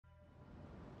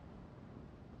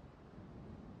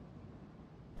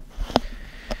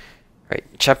Right,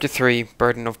 Chapter 3,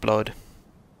 Burden of Blood.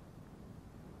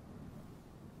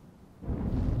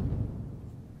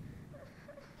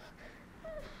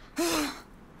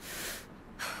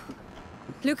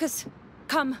 Lucas,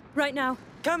 come, right now.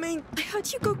 Coming! I heard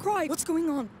Hugo cry. What's going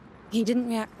on? He didn't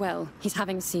react well. He's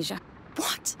having a seizure.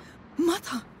 What?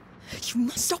 Mother, you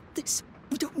must stop this.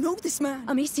 We don't know this man.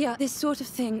 Amicia, this sort of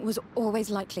thing was always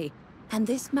likely. And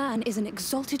this man is an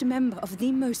exalted member of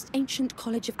the most ancient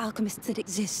college of alchemists that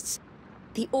exists.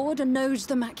 The Order knows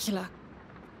the macula.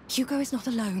 Hugo is not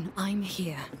alone. I'm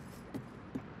here.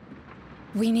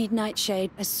 We need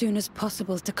Nightshade as soon as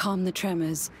possible to calm the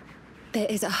tremors. There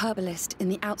is a herbalist in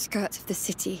the outskirts of the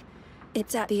city.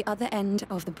 It's at the other end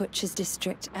of the Butcher's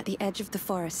District, at the edge of the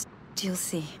forest. You'll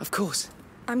see. Of course.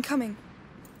 I'm coming.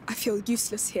 I feel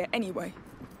useless here anyway.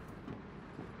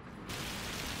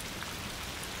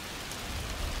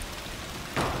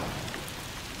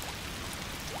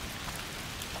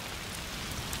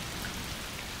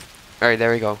 Alright,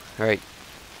 there we go. Alright.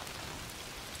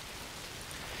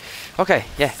 Okay,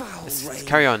 yeah. Let's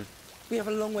carry on. We have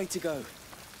a long way to go.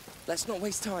 Let's not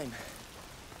waste time.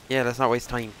 Yeah, let's not waste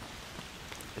time.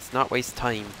 Let's not waste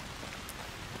time.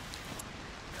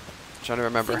 Trying to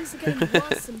remember. Things are getting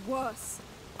worse and worse.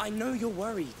 I know you're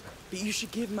worried, but you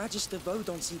should give Magister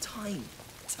Vaudon some time.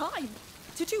 Time?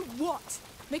 To do what?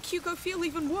 Make Hugo feel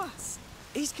even worse?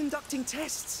 He's conducting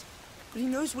tests, but he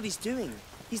knows what he's doing.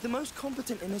 He's the most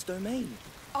competent in his domain.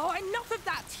 Oh, enough of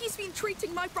that! He's been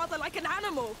treating my brother like an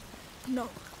animal! No.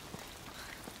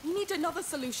 We need another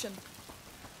solution.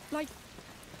 Like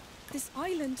this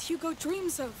island Hugo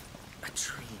dreams of. A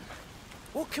dream?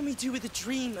 What can we do with a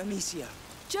dream, Amicia?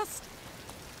 Just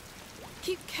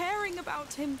keep caring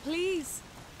about him, please.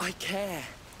 I care,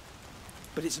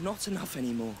 but it's not enough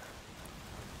anymore.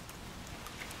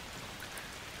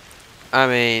 I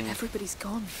mean, Everybody's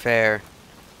gone. fair.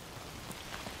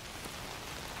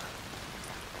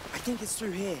 I think it's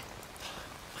through here.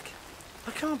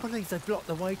 I can't believe they blocked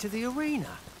the way to the arena.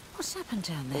 What's happened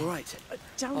down there? All right,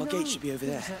 Down our low. gate should be over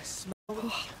there.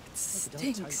 Oh, it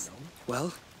stinks.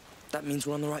 Well, that means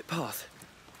we're on the right path.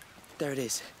 There it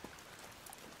is.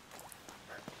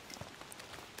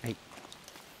 Hey.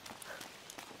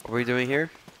 What are we doing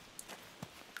here?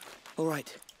 All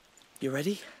right, you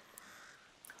ready?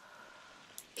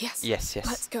 Yes. Yes, yes.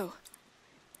 Let's go.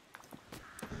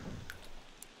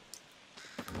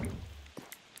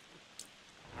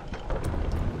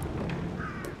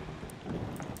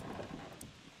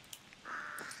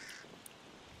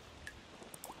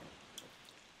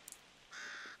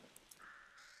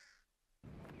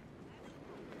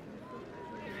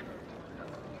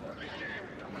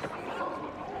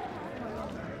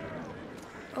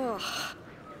 Ugh.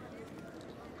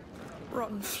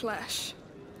 Rotten flesh.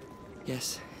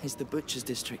 Yes, it's the Butcher's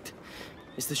District.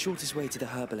 It's the shortest way to the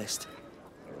herbalist.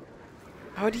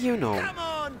 How do you know? Come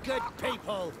on, good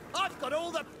people! I've got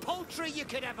all the poultry you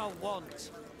could ever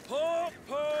want. Pork,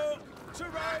 pork, to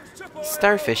roast, to boil.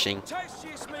 Starfishing.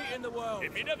 Tastiest meat in the world.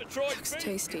 If you never tried Looks beef,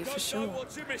 tasty you for don't sure. know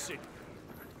what you're missing.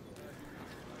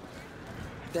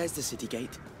 There's the city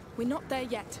gate. We're not there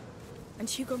yet. And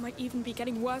Hugo might even be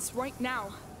getting worse right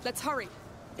now. Let's hurry.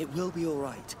 It will be all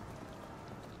right.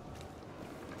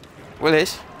 Will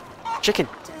it? Chicken.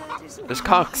 There's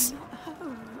cocks.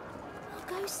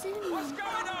 Go soon. What's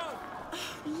going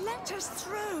on? Let us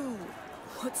through.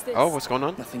 What's this? Oh, what's going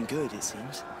on? Nothing good, it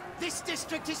seems. This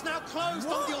district is now closed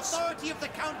on the authority of the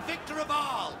Count Victor of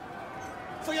Arles.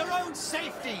 For your own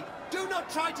safety, do not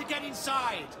try to get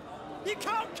inside. You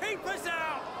can't keep us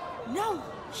out. No,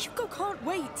 Hugo can't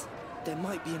wait. There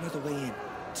might be another way in.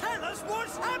 Tell us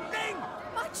what's happening.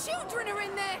 My children are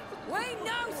in there. We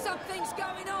know something's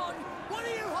going on. What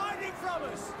are you hiding from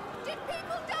us? Did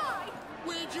people die?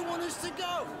 Where do you want us to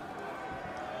go?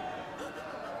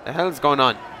 The hell's going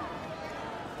on?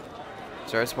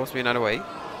 Is there supposed to be another way?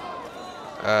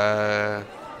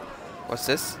 What's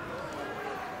this?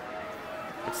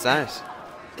 What's that?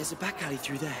 There's a back alley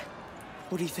through there.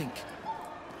 What do you think?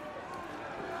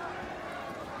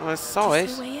 Oh, I saw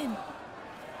Just it. the way in.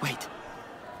 Wait.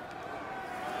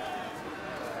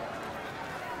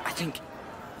 I think...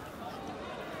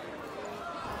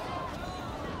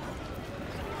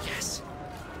 Yes.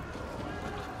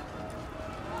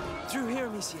 Through here,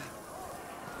 Amicia.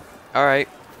 Alright.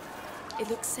 It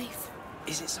looks safe.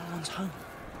 Is it someone's home?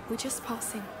 We're just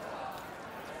passing.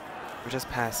 We're just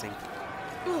passing.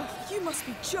 Ugh, you must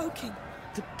be joking.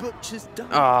 The butcher's done.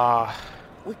 Ah,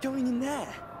 We're going in there.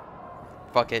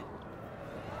 fuck it.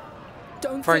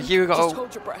 Don't For think, Hugo. Just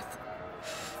hold your breath.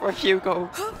 For Hugo.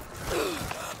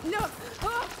 No. No.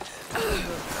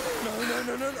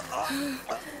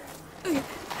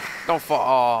 Don't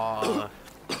fall.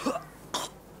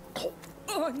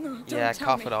 Oh no, don't Yeah, tell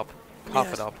cough me. it up. Cough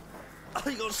Yes. it up.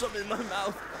 I got something in my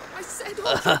mouth. I said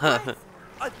hold your breath.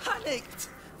 I panicked.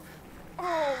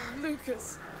 Oh,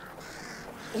 Lucas.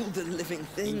 All the living You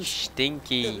things that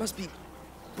stinky. must be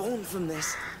born from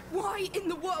this. Why in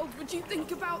the world would you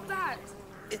think about that?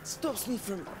 It stops me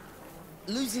from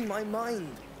losing my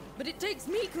mind. But it takes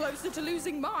me closer to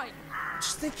losing mine.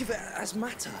 Just think of it as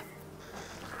matter.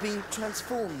 Being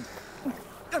transformed.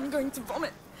 I'm going to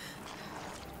vomit.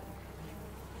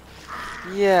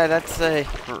 Yeah, that's a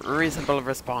reasonable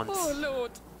response.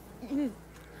 Oh, Lord.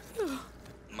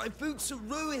 My boots are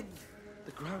ruined.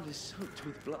 The ground is soaked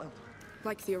with blood.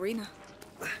 Like the arena.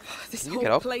 This Can you get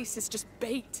whole up? place is just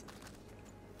bait.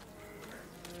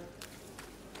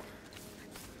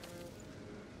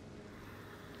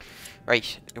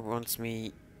 Right, it wants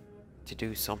me to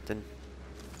do something.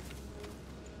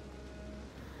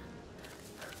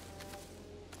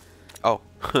 Oh.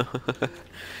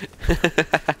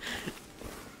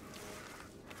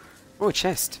 Oh, a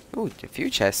chest. Oh, a few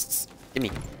chests.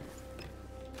 Gimme.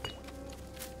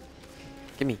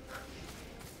 Gimme.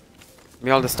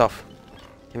 Gimme all the stuff.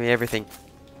 Gimme everything.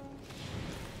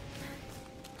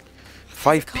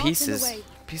 5 cart's in the pieces. way.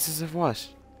 Pieces of what?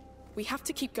 We have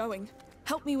to keep going.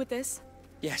 Help me with this.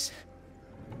 Yes.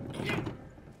 Wait,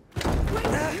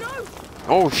 no!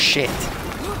 Oh shit.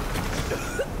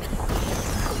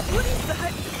 What is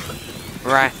that?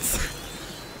 Rats.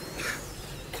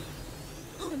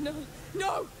 Oh no,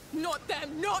 no! Not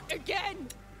them! Not again!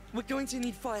 We're going to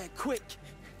need fire, quick.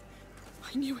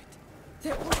 I knew it.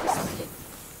 They're always.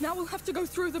 Now we'll have to go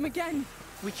through them again.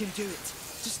 We can do it.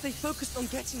 Just stay focused on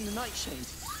getting the nightshade.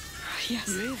 Yes.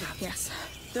 You hear that? Yes.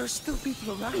 There are still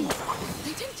people around.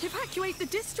 They didn't evacuate the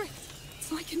district.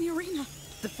 It's like in the arena.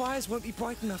 The fires won't be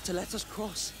bright enough to let us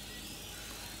cross.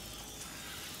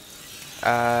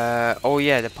 Oh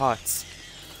yeah, the pots.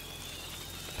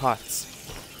 The pots.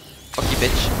 Fuck you,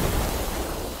 bitch.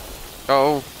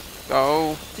 Go.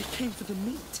 Go. They came for the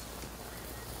meat.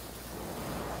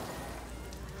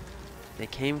 They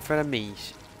came for the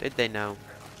meat. Did they now?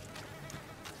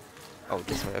 Oh,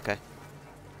 this way, okay.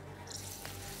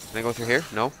 Can I go through here?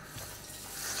 No.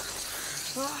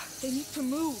 Ah, they need to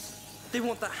move. They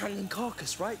want that hanging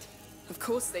carcass, right? Of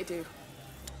course they do.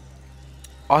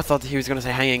 Oh, I thought he was gonna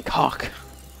say hanging cock.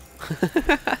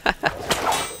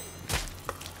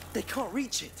 They can't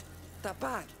reach it. That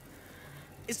bag.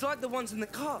 It's like the ones in the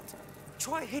cart.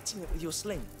 Try hitting it with your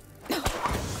sling.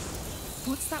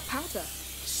 What's that powder?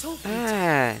 Saltpeter.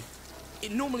 Ah.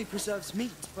 It normally preserves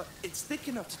meat, but it's thick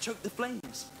enough to choke the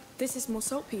flames. This is more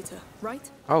saltpeter,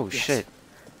 right? Oh Yes. shit.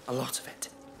 A lot of it.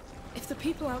 If the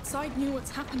people outside knew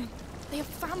what's happening, they have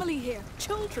family here,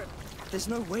 children. There's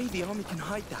no way the army can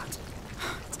hide that.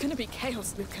 It's gonna be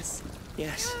chaos, Lucas.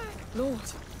 Yes. Lord,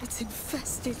 it's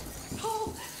infested.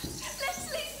 Hold!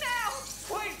 Let's leave now!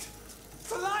 Wait!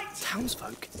 For light!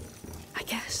 Townsfolk. I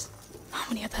guess. How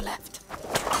many are there left?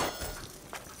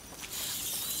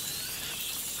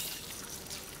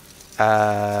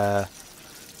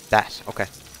 That. Okay.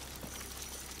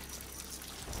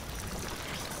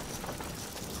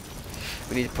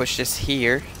 We need to push this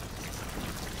here.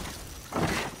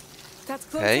 That's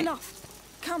close Okay. enough.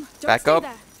 Come, don't Back stay up.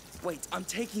 there. Wait, I'm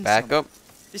taking Back some. up.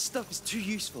 This stuff is too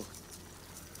useful.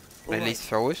 Can I at All least right,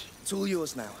 throw it? it's all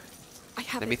yours now. I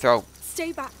have Let it. me throw.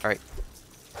 Stay back. Alright.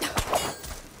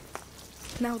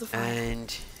 Now the fire.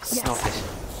 And snuff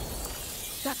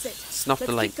it. That's it. Snuff the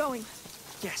Let's light. keep going.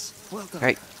 Yes, well done.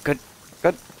 Alright, good.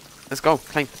 Good. Let's go.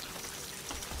 Climb.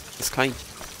 Let's climb.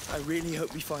 I really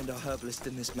hope we find our herbalist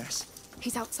in this mess.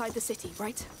 He's outside the city,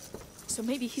 right? So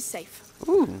maybe he's safe.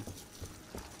 Ooh.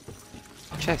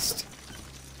 Chest.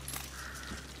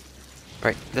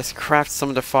 Right, let's craft some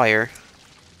of the fire.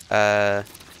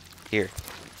 Here.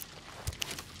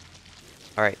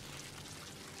 Alright.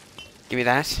 Give me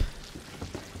that.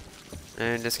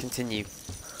 And let's continue.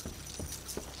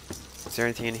 Is there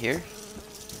anything in here?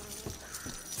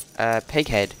 Pig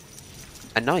head.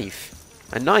 A knife.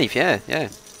 A knife, yeah, yeah.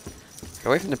 Go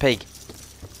away from the pig.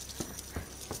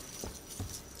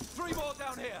 3 more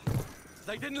down here!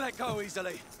 They didn't let go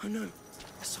easily. Oh no,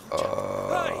 a soldier.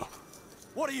 Hey!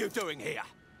 What are you doing here?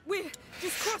 We're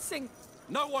just crossing.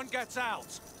 No one gets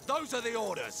out. Those are the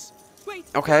orders. Wait.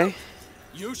 Okay.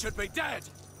 You should be dead.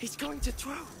 He's going to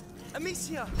throw.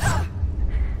 Amicia!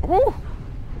 Ooh.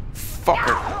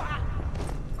 Fucker.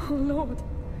 Oh, Lord.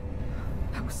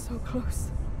 That was so close.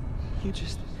 You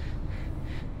just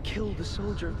killed a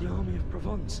soldier of the army of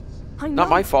Provence. I know. Not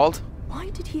my fault. Why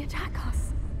did he attack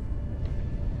us?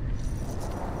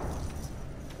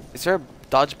 Is there a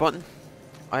dodge button?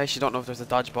 I actually don't know if there's a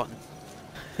dodge button.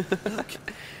 Look,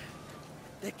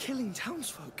 they're killing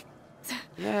townsfolk.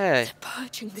 Yeah. They're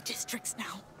purging the districts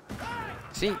now.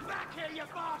 See?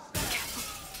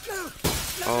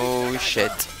 Oh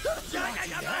shit.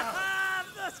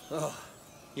 Oh,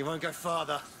 you won't go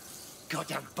farther.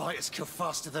 Goddamn biters kill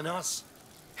faster than us.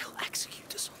 He'll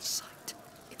execute us on sight.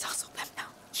 It's us or them now.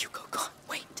 Hugo can't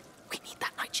wait. We need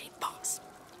that nightshade pass.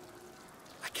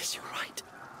 I guess you're right.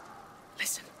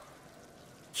 Listen,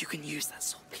 you can use that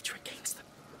saltpeter against them.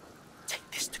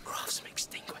 Take this to Crafts and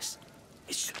extinguish.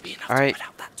 It should be enough All right. to put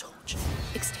out that torch.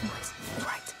 Extinguish. All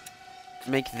right.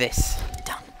 Make this.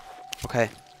 Done. Okay.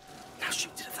 Now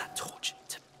shoot it of that torch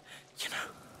to, you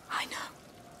know. I know.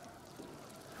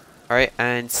 Alright,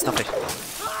 and snuff it.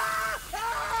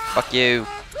 Fuck you.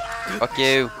 Fuck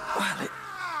you. Well, it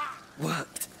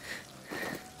worked.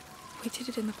 We did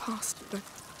it in the past, but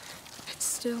it's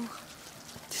still...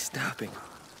 Disturbing.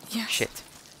 Yes. Shit.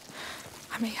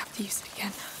 I may have to use it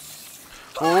again.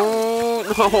 Oh,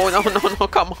 no,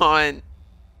 come on.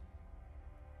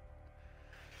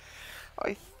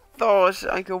 I thought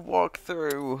I could walk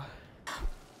through.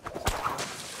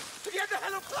 Get the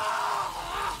hell up!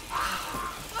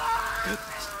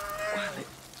 Goodness. Well, it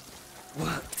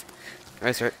worked.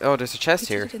 Oh, there's a chest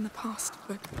We here. did it in the past,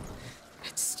 but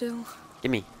it's still...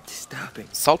 Gimme. Disturbing.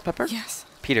 Salt pepper? Yes.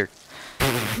 Peter.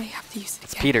 I may have to use it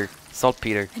It's again. Peter.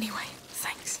 Saltpeter. Anyway,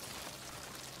 thanks.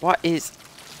 What is...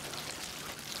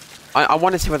 I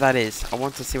want to see what that is. I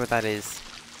want to see what that is.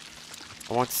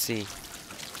 I want to see.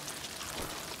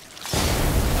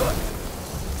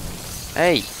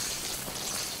 Hey!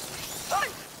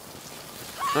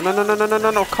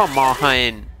 No, come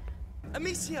on!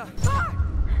 Amicia!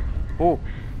 Oh!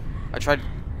 I tried...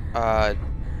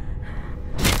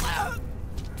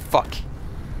 Fuck.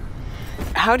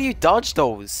 How do you dodge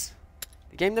those?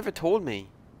 The game never told me.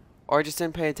 Or I just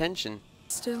didn't pay attention.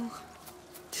 Still...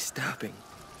 Disturbing.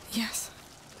 Yes.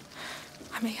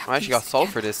 I may have I to actually use got it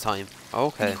sulfur again. this time.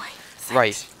 Okay. Anyway, thanks.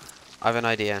 Right. I have an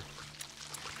idea.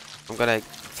 I'm gonna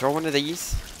throw one of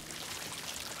these.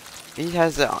 He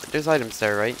has... there's items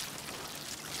there, right?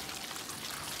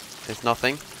 There's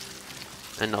nothing.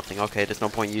 And nothing. Okay, there's no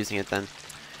point using it then.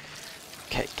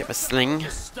 Okay, get a sling.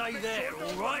 Stay there,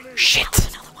 alright? Shit!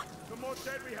 The more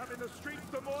dead we have in the streets,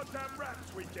 the more damn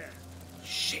rats we get.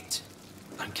 Shit.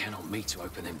 Don't count on me to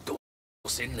open them doors.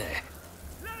 What's in there?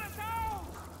 Let us out!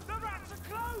 The rats are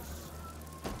close!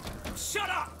 Shut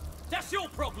up! That's your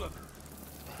problem!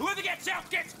 Whoever gets out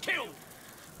gets killed!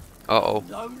 Uh-oh.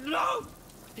 No!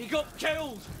 He got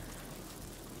killed!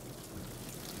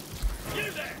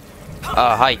 You there!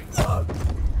 Hi.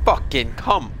 Fucking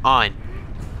come on.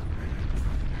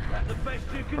 That's the best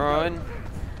you can Run.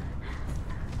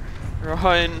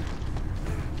 Run.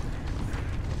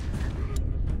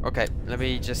 Okay, let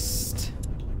me just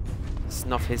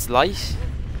snuff his light.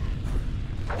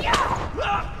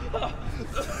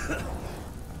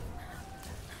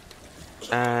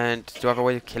 And do I have a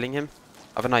way of killing him?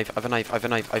 I have a knife, I have a knife, I have a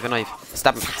knife, I have a knife.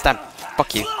 Stab him, stab him.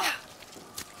 Fuck you.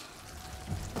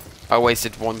 I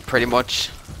wasted one pretty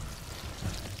much.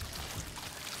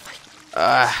 He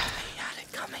had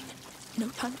it coming. No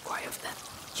time to cry over them.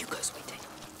 Hugo's waiting.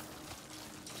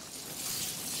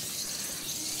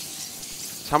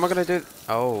 So how am I gonna do?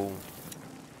 Oh.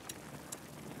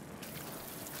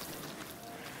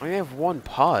 I only have one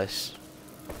pot.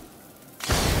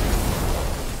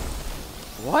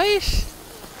 What?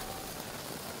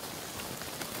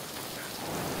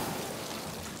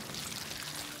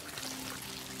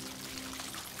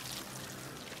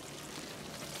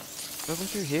 Do I go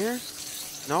through here?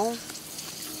 No?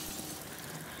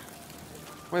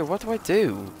 Wait, what do I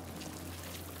do?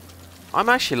 I'm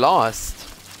actually lost.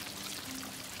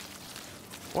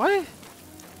 What?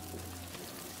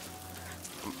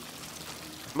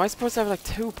 Am I supposed to have like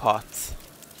 2 pots?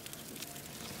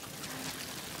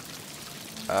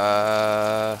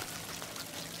 I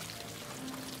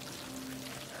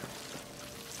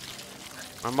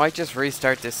might just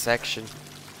restart this section.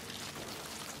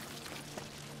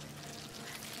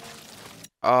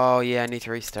 Oh yeah, I need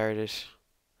to restart it.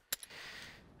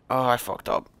 Oh, I fucked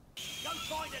up. Go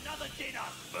find another dinner,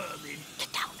 vermin!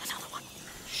 Get down, another one.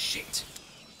 Shit.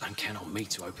 Don't count on me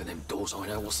to open them doors. I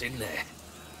know what's in there.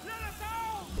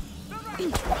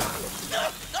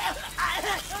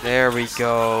 There we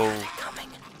go. Coming.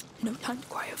 No time to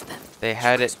cry over them. They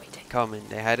had it Hugo's waiting. coming.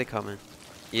 They had it coming.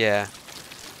 Yeah.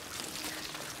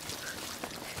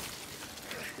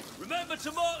 Remember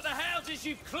to mark the houses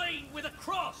you've cleaned with a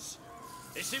cross.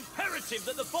 It's imperative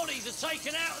that the bodies are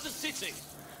taken out of the city.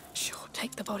 Sure,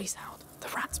 take the bodies out. The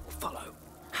rats will follow.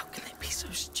 How can they be so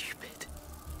stupid?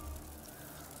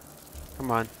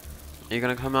 Come on. Are you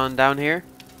gonna come on down here?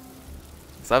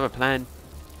 'Cause I have a plan.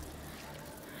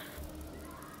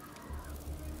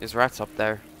 There's rats up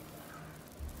there.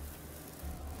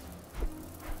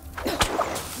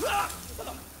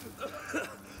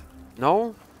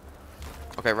 No?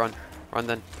 Okay, run. Run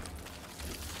then.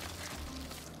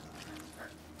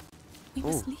 We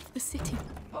must leave the city.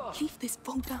 Leave this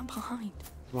Voldemort behind.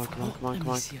 Come on, come on, come on, come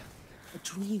on. A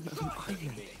dream of an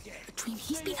island. A dream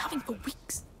he's been having for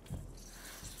weeks.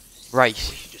 Right.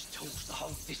 She just told the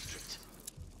whole district.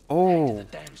 Oh. The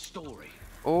damn story.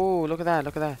 Oh, look at that,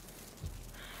 look at that.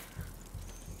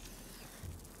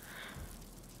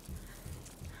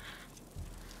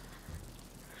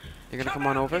 You're gonna come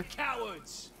on over? You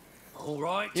cowards! All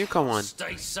right. You come on.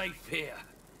 Stay safe here.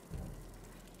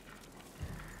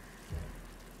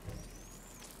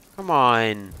 Come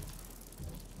on.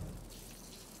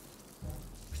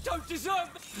 Don't deserve.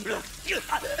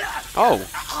 Oh.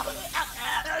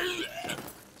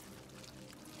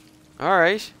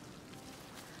 Alright.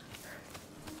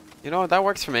 You know what, that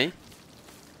works for me.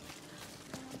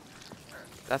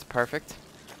 That's perfect.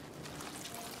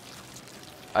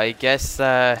 I guess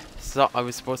so I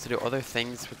was supposed to do other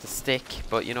things with the stick,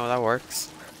 but you know, that works.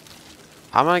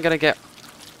 How am I gonna get...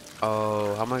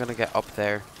 Oh, how am I gonna get up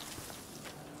there?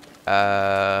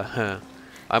 I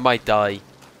might die.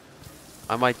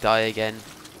 I might die again.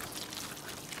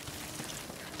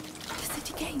 The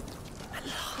city gate. At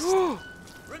last.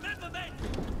 Remember, men,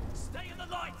 stay in the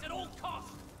light at all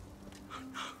costs.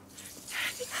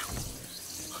 Heading out.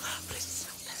 Please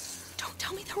help them. Don't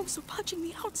tell me they're also purging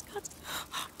the outskirts.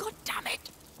 Oh, God damn it.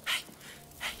 Hey.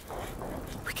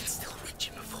 We can still reach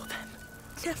him before then.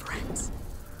 It never ends.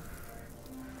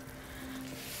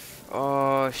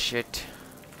 Oh, shit.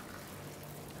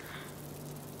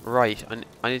 Right,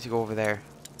 I need to go over there.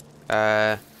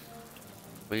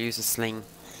 We'll use a sling.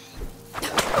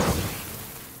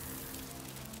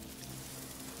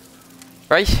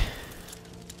 Right.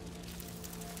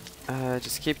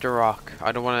 Just keep the rock.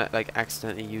 I don't want to, like,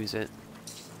 accidentally use it.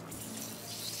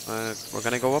 We're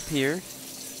gonna go up here.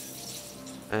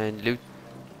 And loot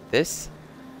this.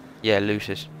 Yeah, loot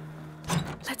it.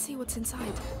 Let's see what's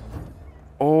inside.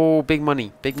 Oh, big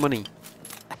money, big money.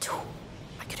 A tool.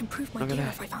 I could improve my Look at gear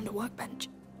that. if I found a workbench.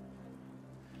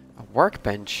 A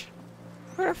workbench?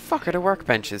 Where the fuck are the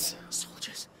workbenches?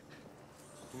 Soldiers?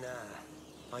 Nah.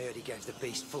 I heard he gave the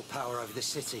beast full power over the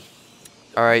city.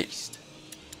 Alright, Beast.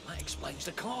 That explains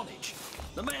the carnage.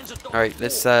 The man's a dog. alright,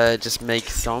 let's just make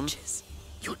some. Just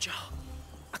your jar.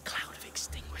 A cloud of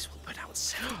extinguish will put out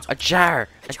sound. A jar!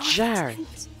 A of jar!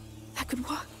 extinguish. That could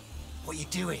work. What are you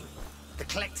doing? The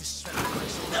collector's smell.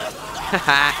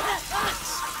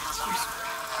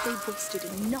 They've wasted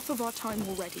enough of our time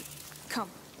already. Come.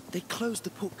 They closed the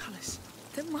portcullis.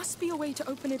 There must be a way to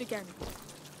open it again.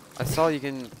 I saw you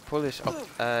can pull it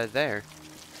up there.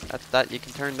 That you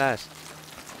can turn that.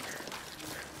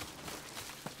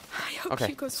 I hope Okay.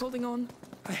 Hugo's holding on.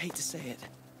 I hate to say it,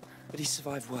 but he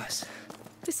survived worse.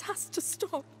 This has to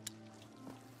stop.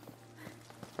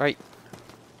 Right.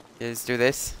 Let's do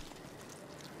this.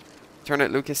 Turn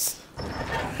it, Lucas.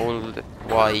 Hold it.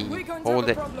 Why? We're going Hold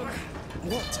to it. have a problem.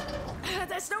 What?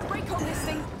 There's no brake on this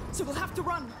thing, so we'll have to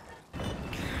run.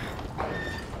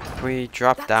 Can we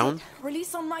drop That's down? it.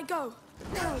 Release on my go.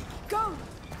 Now, go.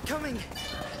 Coming!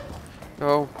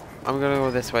 Oh, I'm gonna go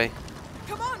this way.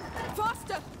 Come on,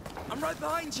 faster. I'm right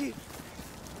behind you!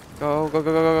 Go, go,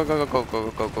 go, go, go, go,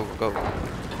 go, go, go, go, go.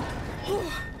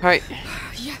 Alright.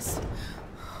 Yes.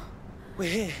 We're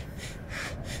here.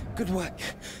 Good work.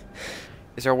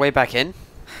 Is there a way back in?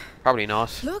 Probably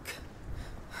not. Look.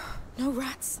 No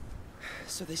rats.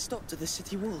 So they stopped at the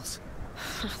city walls.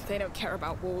 They don't care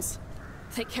about walls.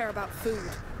 They care about food.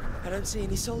 I don't see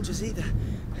any soldiers either.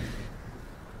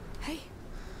 Hey.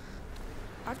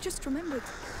 I've just remembered.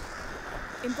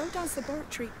 In Baudin's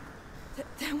laboratory,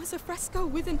 there was a fresco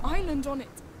with an island on it.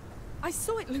 I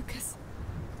saw it, Lucas.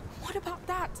 What about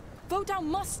that? Baudin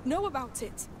must know about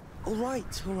it. All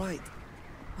right, all right.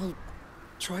 I'll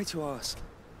try to ask.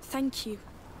 Thank you.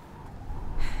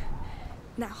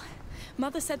 Now,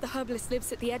 Mother said the herbalist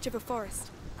lives at the edge of a forest.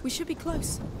 We should be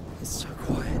close. It's so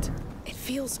quiet. It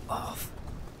feels off.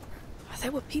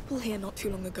 There were people here not too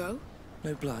long ago.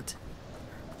 No blood.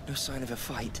 No sign of a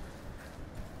fight.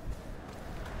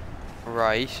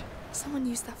 Right. Someone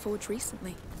used that forge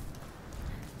recently.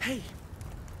 Hey,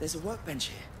 there's a workbench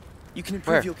here. You can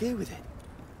Where? improve your gear with it. You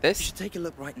This? should take a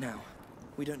look right now.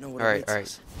 We don't know what Alright, awaits alright.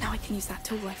 us. Now I can use that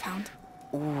tool I found.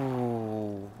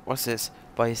 Ooh. What's this?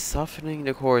 By softening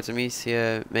the cords,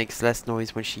 Amicia makes less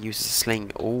noise when she uses a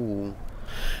sling. Ooh.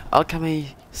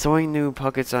 Alchemy. Sewing new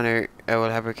pockets on her will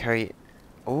have her carry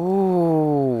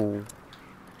Oh.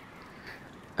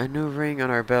 A new ring on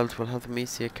our belt will help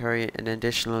Amicia carry an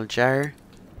additional jar.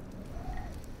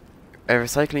 A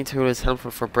recycling tool is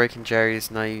helpful for breaking jars,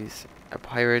 knives. A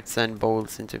pirate send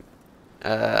bolts into...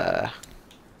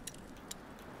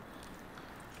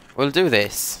 We'll do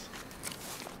this.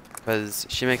 Because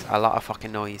she makes a lot of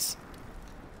fucking noise.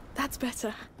 That's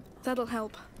better. That'll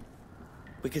help.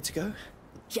 We good to go?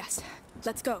 Yes,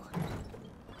 let's go.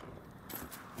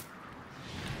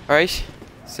 Alright.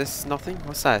 Is this nothing?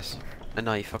 What's that? A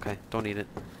knife. Okay, don't need it.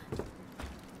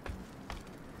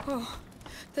 Oh,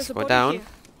 there's a Go body down. here.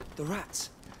 The rats.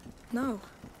 No.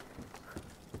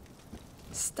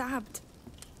 Stabbed.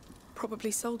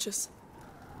 Probably soldiers.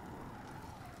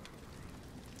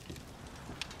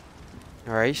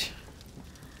 Alright.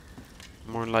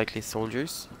 More likely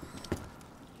soldiers.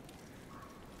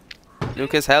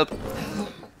 Lucas, help!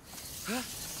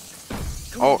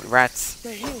 Oh, rats.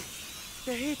 They're here.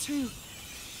 They're here too.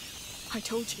 I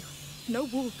told you, no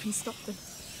wall can stop them.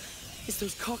 It's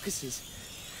those carcasses.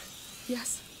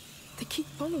 Yes, they keep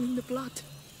following the blood.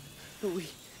 But we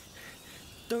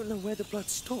don't know where the blood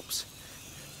stops.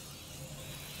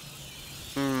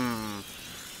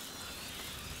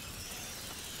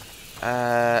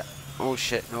 Oh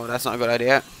shit, no, that's not a good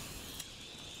idea.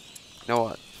 You know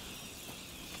what?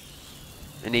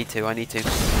 I need to. I need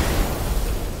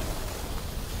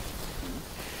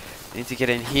to get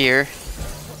in here.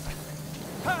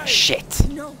 Hey! Shit.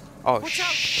 No. Oh Watch out!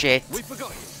 shit. We forgot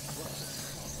you.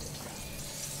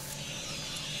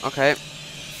 Okay.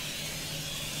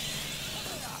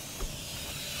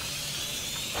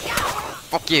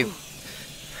 Fuck you.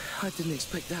 I didn't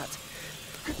expect that.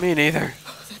 Me neither.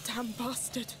 Oh, the damn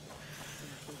bastard.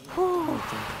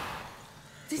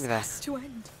 This Give me that. has to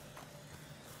end.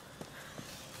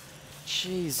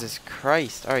 Jesus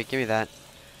Christ. Alright, give me that.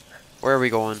 Where are we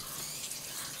going?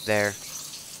 There.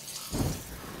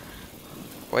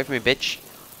 Away from me, bitch.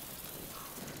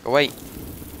 Go away.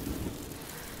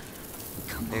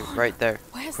 Come Okay, on. right there.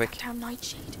 Where's Quick. that damn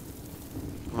nightshade?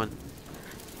 Come on.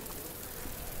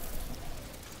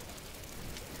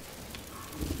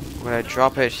 I'm gonna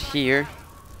drop it here.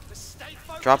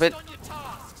 Drop it.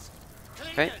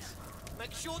 Okay.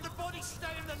 Make sure the bodies stay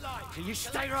in the light. You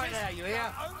stay right there, you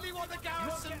hear? Only what the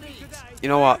garrison needs. You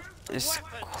know what? Just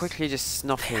quickly just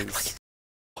snuff his.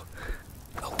 A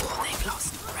war they've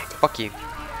lost already. Fuck you.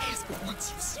 Yes, but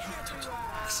once you've seen it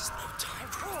all, This is no time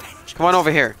for revenge. Come on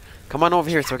over here. Come on over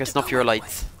here so I can snuff your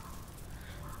lights.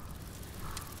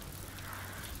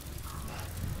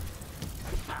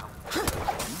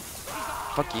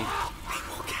 Fuck you. Be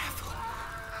more careful.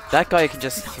 That guy can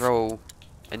just throw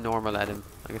a normal at him.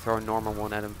 I can throw a normal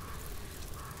one at him.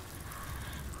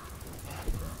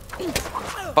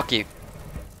 Fuck you.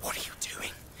 What are you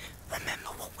doing? Remember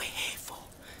what we're here for.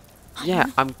 Yeah,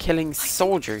 I'm killing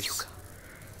soldiers.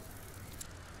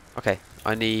 Okay,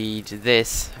 I need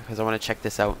this because I want to check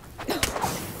this out.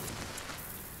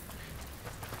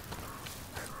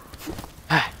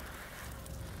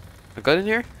 I'm good in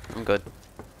here? I'm good.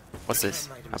 What's this?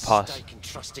 We made A pot. mistake in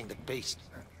trusting the beast.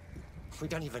 We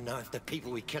don't even know if the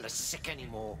people we kill are sick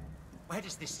anymore. Where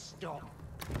does this stop?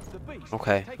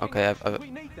 Okay, okay,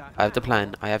 I have the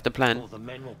plan. I have the plan. All the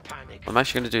men will panic. What I'm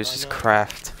actually going to do is just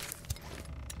craft.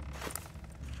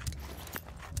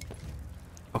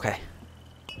 Okay.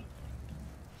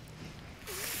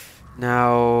 Now,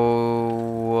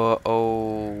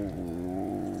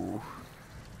 oh.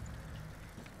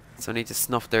 So I need to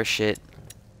snuff their shit.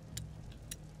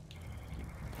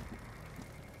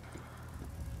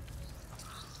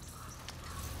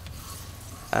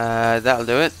 That'll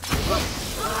do it.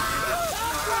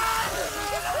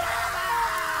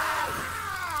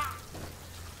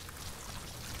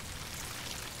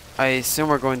 I assume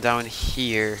we're going down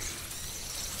here.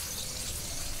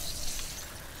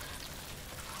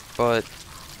 But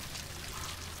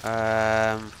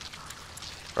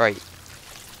right.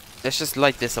 Let's just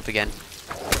light this up again.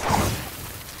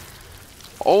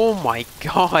 Oh my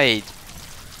god.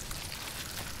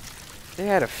 They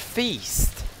had a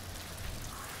feast.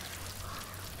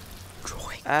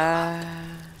 Drawing.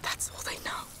 That's all they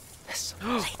know. There's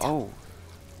Oh.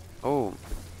 Oh.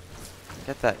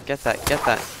 Get that, get that, get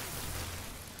that.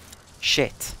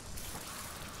 Shit.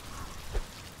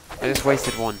 I just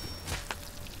wasted one.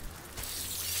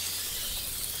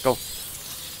 Go.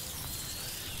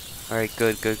 Alright,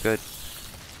 good, good, good.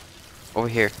 Over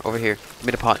here, over here. Give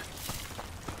me the pot.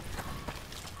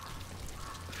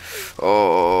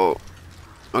 Oh.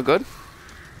 I'm good.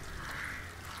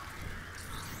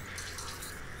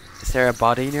 Is there a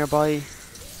body nearby?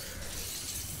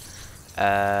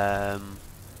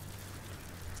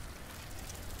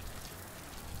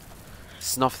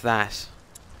 Snuff that.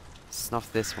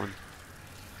 Snuff this one.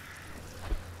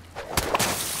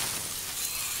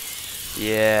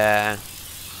 Yeah.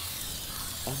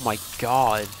 Oh my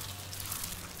god.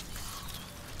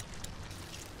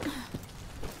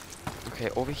 Okay,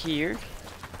 over here.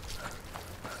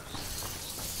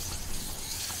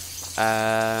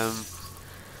 That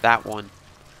one.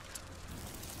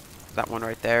 That one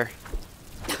right there.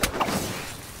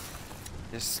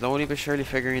 Just slowly but surely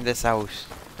figuring this out.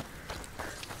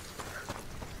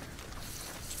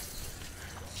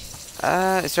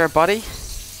 Is there a body? This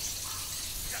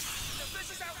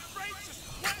is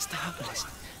outrageous! That's the herbalist.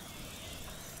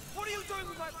 What are you doing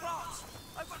with my plants?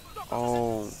 I've got doctors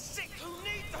Oh. sick who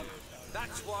need them.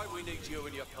 That's why we need you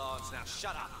and your plants. Now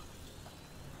shut up.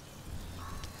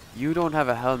 You don't have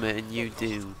a helmet and you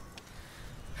do.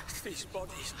 These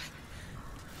bodies.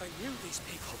 I knew these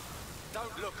people.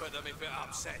 Don't look at them if it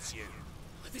upsets you.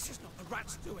 This is not the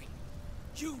rats' doing.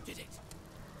 You did it.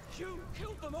 You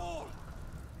killed them all.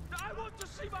 I want to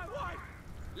see my wife.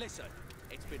 Listen,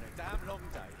 it's been a damn long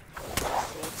day.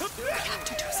 We have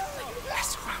to do something. We're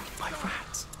surrounded by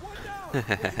rats. What now?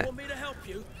 You want me to help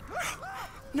you?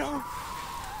 No.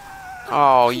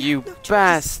 Oh, you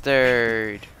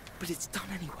bastard. But it's done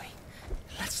anyway.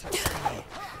 Let's not stay here.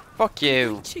 Fuck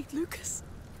you. Nightshade, Lucas.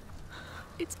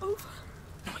 It's over.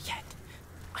 Not yet.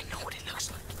 I know what it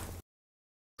looks like.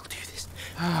 We'll do this.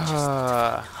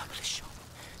 Ah. Herbalist shop.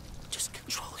 Just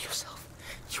control yourself.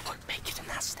 You won't make it in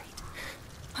that state.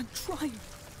 I'm trying,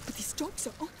 but these dogs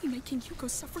are only making Hugo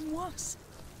suffering worse.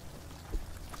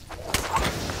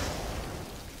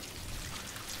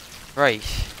 Right.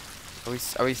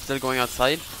 Are we still going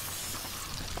outside?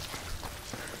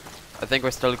 I think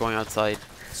we're still going outside.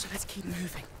 So let's keep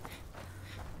moving.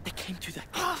 They came through that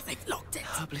gate. Oh, they've locked it.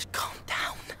 Herbalist, calm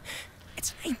down.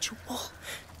 It's an ancient wall.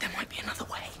 There might be another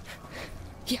way.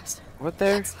 Yes. What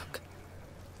there? Let's look.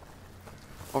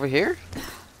 Over here?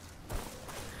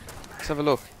 Let's have a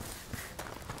look.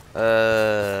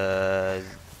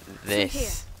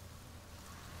 This.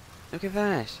 Look at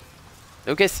that.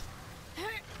 Lucas.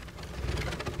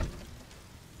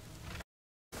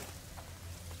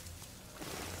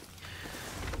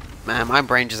 Man, my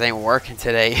brain just ain't working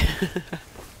today.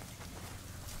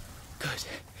 Good.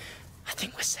 I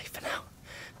think we're safe for now.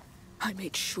 I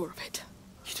made sure of it.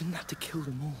 You didn't have to kill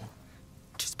them all.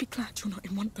 Just be glad you're not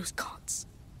in one of those carts.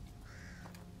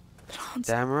 But Hans,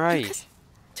 Damn right. Lucas,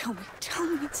 tell me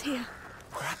it's here.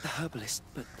 We're at the herbalist,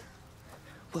 but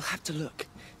we'll have to look.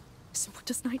 So what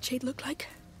does Nightshade look like?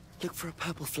 Look for a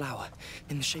purple flower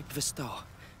in the shape of a star.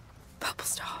 Purple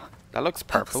star. That looks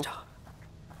purple. Star.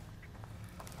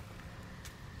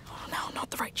 Oh no, not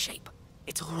the right shape.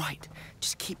 It's all right.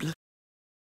 Just keep looking.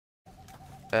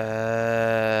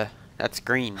 That's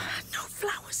green. No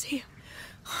flowers here.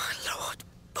 Oh, Lord,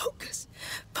 focus,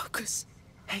 focus.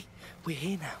 Hey, we're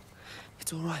here now.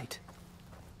 It's all right.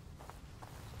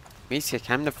 Misha,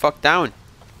 calm the fuck down.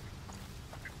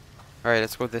 Alright,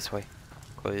 let's go this way.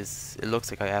 Because it looks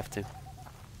like I have to.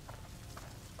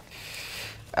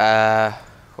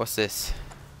 What's this?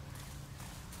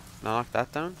 Can I knock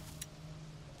that down?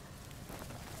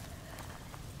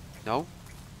 No?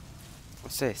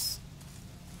 What's this?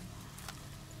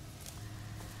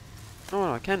 Oh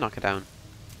no, I can knock it down.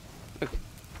 Look.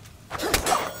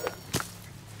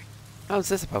 How's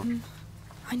this about?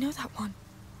 I know that one.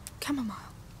 Chamomile.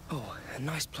 Oh, a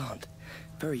nice plant.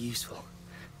 Very useful.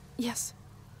 Yes.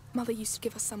 Mother used to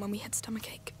give us some when we had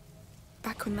stomachache.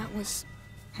 Back when that was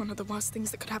one of the worst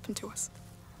things that could happen to us.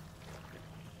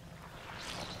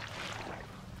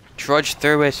 Trudge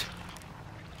through it.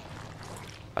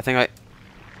 I think I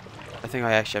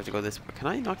actually have to go this way. Can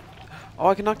I knock? Oh,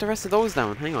 I can knock the rest of those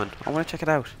down. Hang on. I want to check it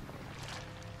out.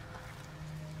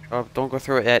 Oh, don't go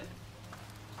through it yet.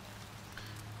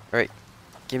 Alright.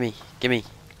 Gimme.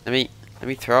 Let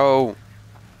me throw.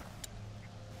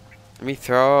 Let me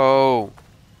throw.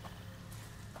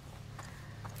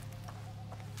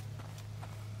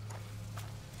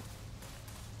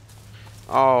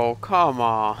 Oh, come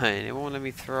on. It won't let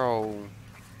me throw.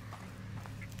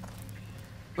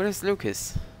 Where's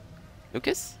Lucas?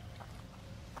 Lucas?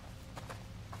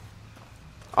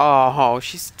 Oh,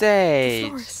 she The stayed.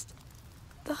 florist.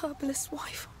 The herbalist's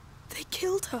wife. They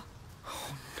killed her.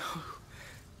 Oh no.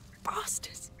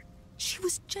 Bastards. She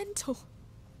was gentle.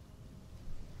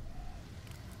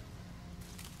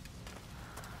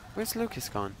 Where's Lucas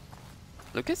gone?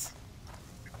 Lucas?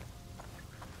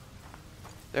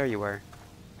 There you were.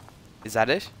 Is that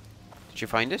it? Did you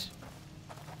find it?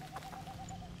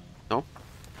 No?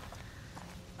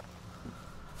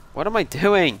 What am I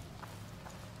doing?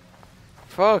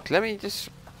 Fuck, let me just...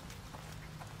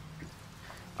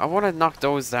 I want to knock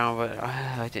those down, but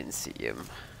I didn't see him.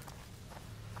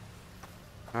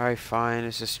 Alright, fine.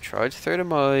 Let's just trudge through the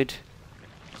mud.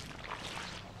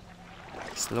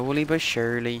 Slowly but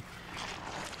surely.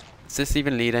 Does this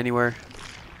even lead anywhere?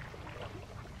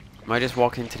 Am I just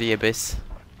walking into the abyss?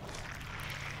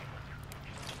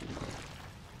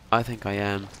 I think I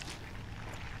am.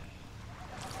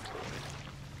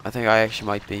 I think I actually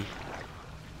might be.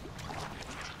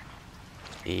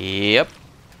 Yep.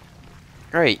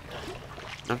 Great.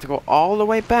 I have to go all the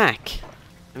way back.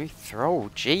 Let me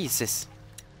throw. Jesus.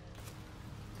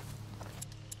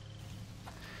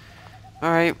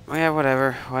 Alright. Yeah,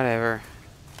 whatever. Whatever.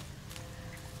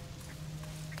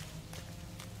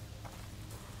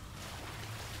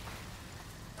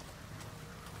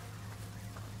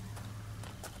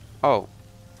 Oh.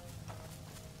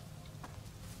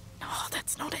 No,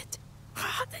 that's not it.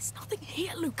 There's nothing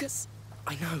here, Lucas.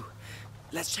 I know.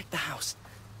 Let's check the house.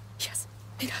 Yes,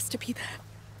 it has to be there.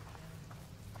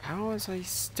 How was I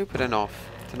stupid enough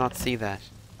to not see that?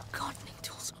 Gardening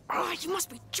tools. Ah, you must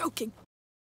be joking.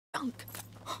 Junk.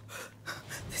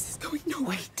 This is going nowhere.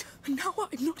 Wait. And now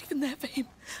I'm not even there for him.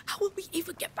 How will we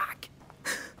even get back?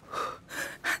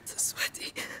 Hands are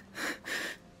sweaty.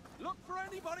 Look for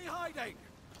anybody hiding.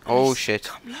 Oh shit.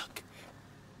 Come look.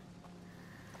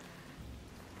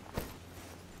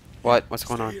 What? What's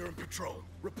going Stay on? here and patrol.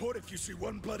 Report if you see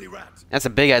one bloody rat. That's a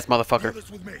big ass The motherfucker. others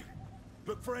with me.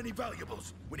 Look for any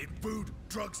valuables. We need food,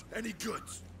 drugs, any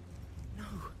goods. No.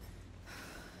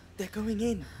 They're going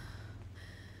in.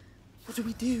 What do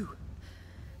we do?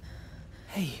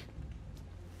 Hey,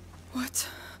 What?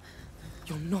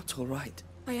 you're not all right.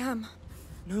 I am.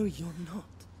 No, you're not.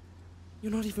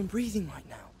 You're not even breathing right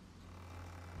now.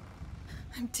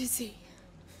 I'm dizzy.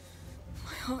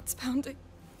 My heart's pounding.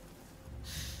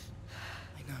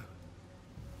 I know.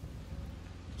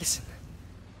 Listen,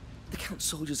 the Count's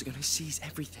soldiers are going to seize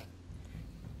everything.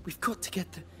 We've got to get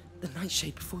the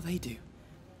nightshade before they do.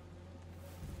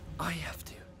 I have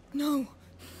to. No.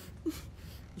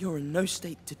 You're in no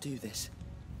state to do this.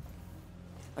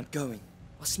 I'm going.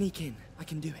 I'll sneak in. I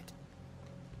can do it.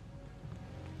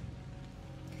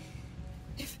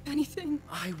 If anything,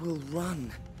 I will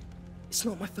run. It's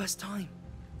not my first time.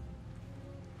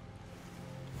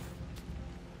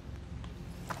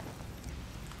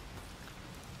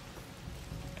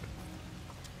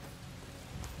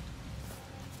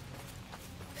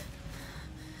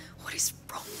 what is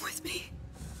wrong with me?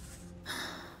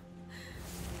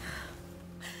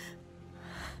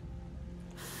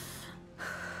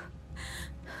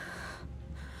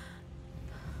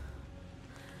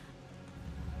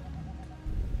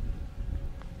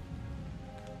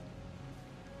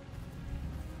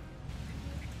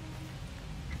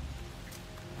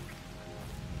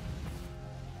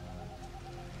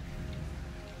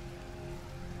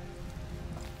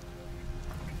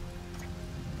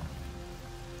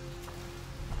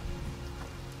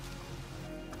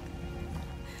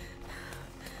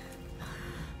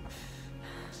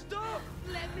 Stop!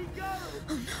 Let me go!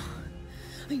 Oh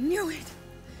no. I knew it.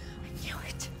 I knew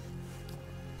it.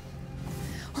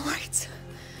 All right.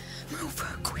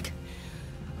 Move, quick.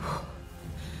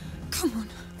 Come on.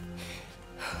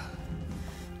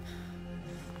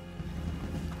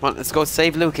 Come on, let's go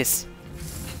save Lucas.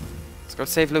 Let's go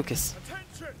save Lucas.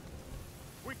 Attention!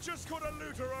 We just got a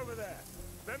looter over there.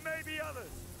 There may be others.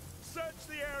 Search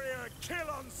the area and kill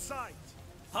on sight.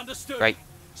 Understood. Right.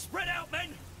 Spread out, men.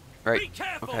 Right. Be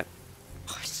careful. Okay.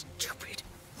 Oh, stupid.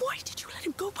 Why did you let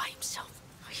him go by himself?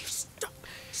 Are you stop?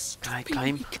 Can I Stop being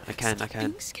climb? weak. I can, Stop I can.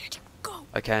 being scared. Go.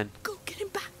 I can. Go get him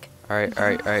back. Alright,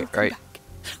 alright, alright, Come alright. back.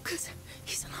 Lucas,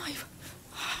 he's alive.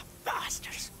 Ah,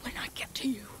 bastards. When I get to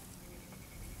you.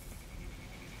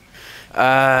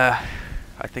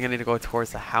 I think I need to go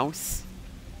towards the house.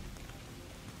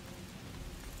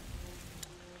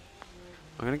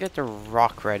 I'm gonna get the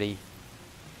rock ready.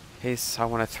 In case I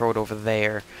want to throw it over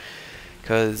there.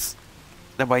 Because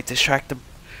that might distract them.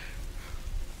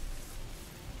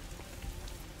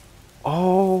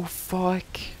 Oh, fuck.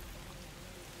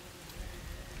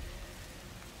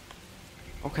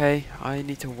 Okay, I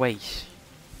need to wait.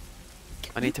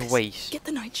 I need to Lucas, wait. Get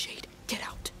the nightshade. Get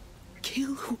out.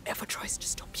 Kill whoever tries to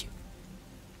stop you.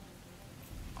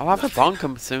 I'll have to bonk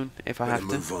him soon if I have to.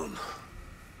 Move on.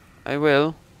 I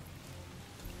will.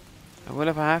 I will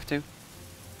if I have to.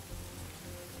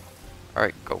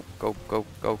 Alright, go, go, go,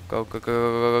 go, go, go, go,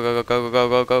 go, go, go, go,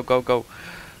 go, go, go, go.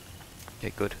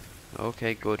 Okay, good.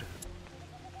 Okay, good.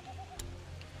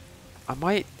 I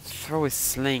might throw a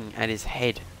sling at his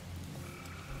head.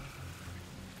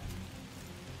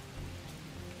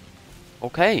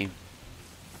 Okay.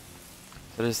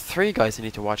 So there's 3 guys I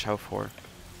need to watch out for.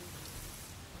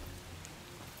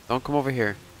 Don't come over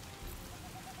here.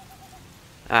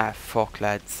 Ah, fuck,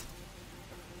 lads.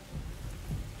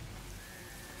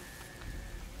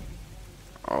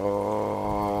 Oh,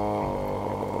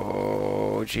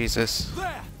 Jesus.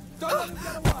 There! Don't let him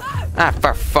get away! Ah,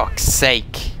 for fuck's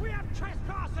sake. We have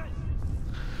trespassers!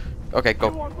 Okay, go.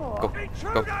 Go! Go.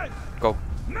 Intruders! Go. Go.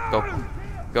 No!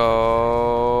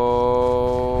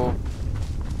 Go.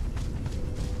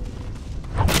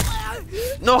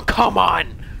 No, come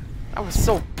on! That was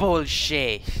so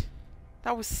bullshit.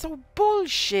 That was so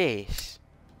bullshit.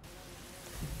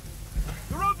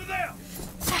 They're over there!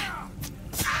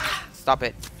 Stop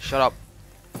it. Shut up.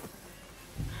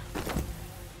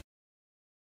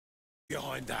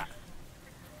 Behind that.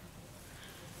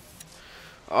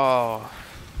 Oh.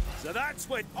 So that's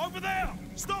when... Over there!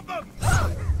 Stop them!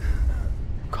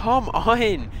 Come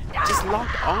on. Just log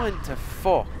on to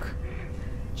fuck.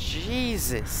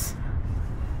 Jesus.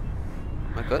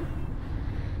 Am I good?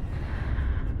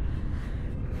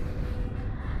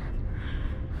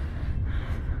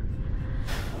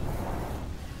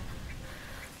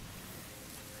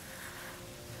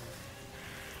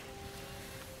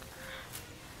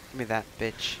 Give me that,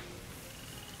 bitch.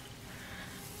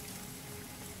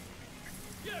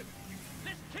 You! Let's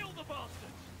kill the bastards!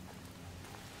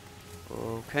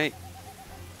 Okay.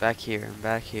 Back here. I'm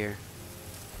back here.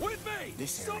 With me!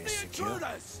 This Stop area's the secure.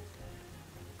 intruders!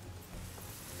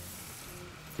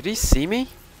 Did he see me?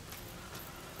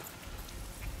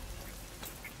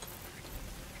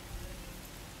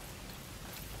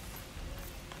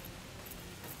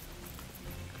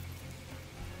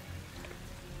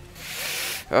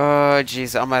 Oh,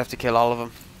 jeez. I might have to kill all of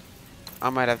them. I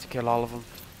might have to kill all of them.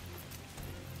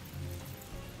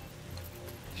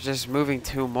 They're just moving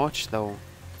too much, though.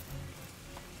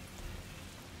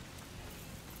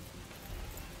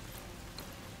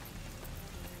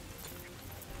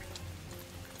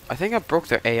 I think I broke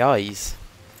their AIs.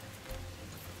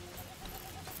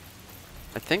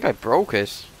 I think I broke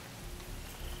it.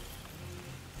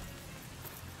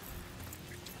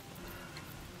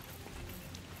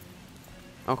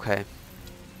 Okay.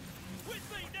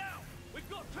 With me now! We've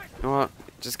got You know what?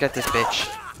 Just get this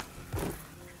bitch.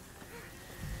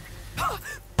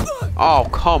 Oh,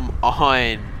 come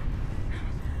on.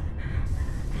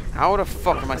 How the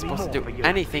fuck am I supposed to do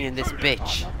anything in this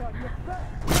bitch?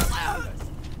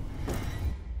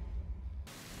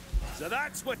 So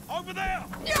that's what... Over there!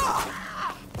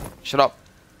 Shut up.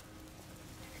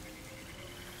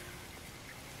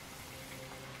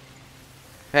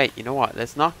 Hey, you know what?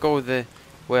 Let's not go the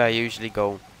way I usually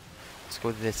go. Let's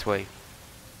go this way.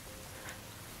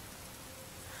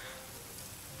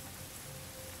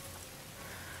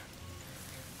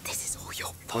 This is all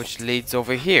your fault. Which leads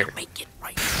over here. Make it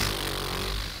right.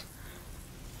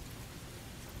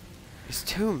 There's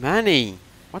too many.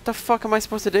 What the fuck am I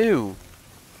supposed to do?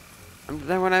 And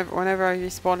then whenever I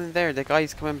respawn in there, the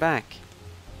guy's coming back.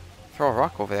 Throw a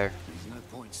rock over there. There's no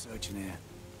point searching here.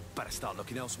 Better start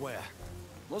looking elsewhere.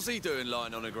 What's he doing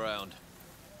lying on the ground?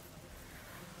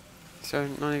 So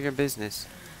none of your business.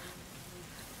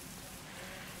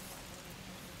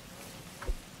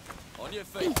 On your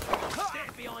feet.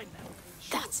 Stand behind them.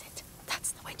 That's it.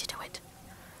 That's the way to do it.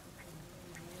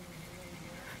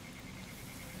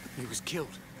 He was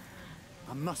killed.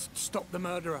 I must stop the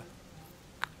murderer.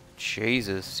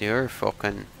 Jesus, you're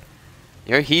fucking...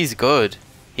 he's good.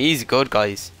 He's good,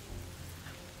 guys.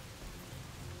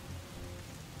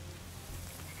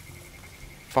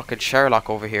 Fucking Sherlock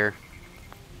over here.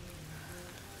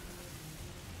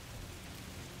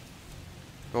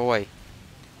 Go away.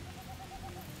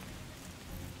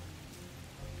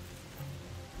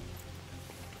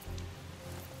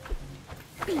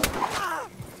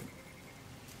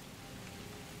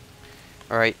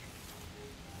 Alright.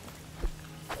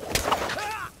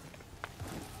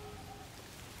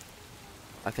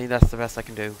 I think that's the best I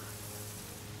can do.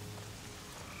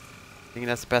 I think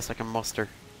that's the best I can muster.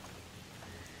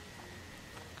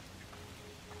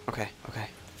 Okay, okay.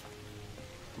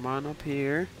 Come on up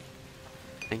here.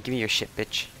 And give me your shit,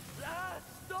 bitch.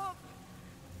 Stop!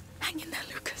 Hang in there,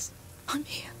 Lucas. I'm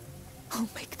here. I'll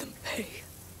make them pay.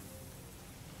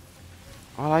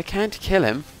 Well, I can't kill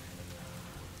him.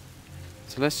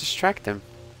 So let's distract him.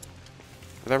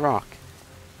 With a rock.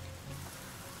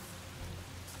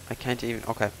 I can't even...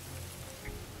 Okay.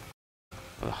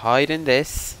 We'll hide in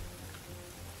this.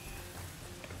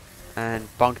 And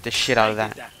bonk the shit out of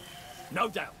that. No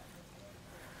doubt.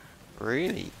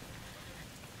 Really?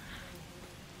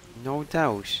 No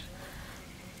doubt.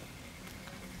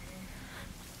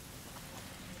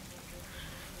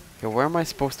 Okay, where am I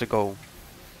supposed to go?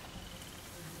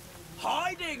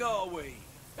 Hiding, are we?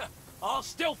 I'll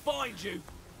still find you.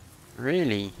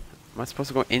 Really? Am I supposed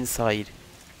to go inside?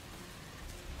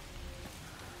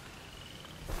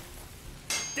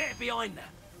 They're behind that.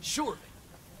 Sure of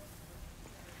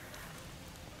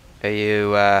it. Are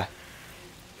you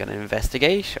gonna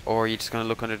investigate, or are you just gonna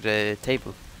look under the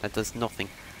table? That does nothing.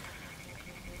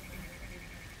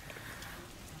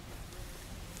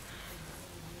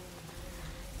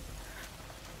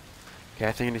 Okay,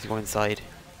 I think I need to go inside.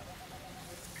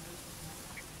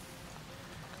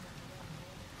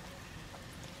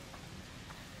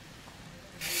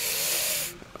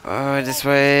 Oh, this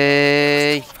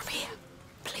way. From here.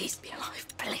 Please be alive,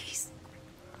 please.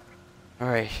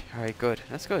 Alright, good.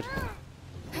 That's good.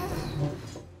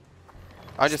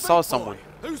 I just saw someone.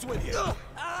 Who's with you?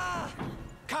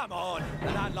 Come on, a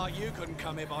lad like you couldn't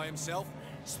come here by himself.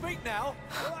 Speak now.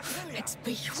 or I'll kill you. It's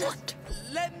me you want.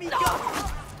 Let me go.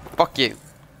 Fuck you.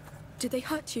 Did they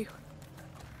hurt you?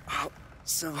 I'll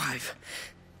survive.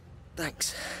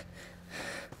 Thanks.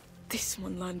 This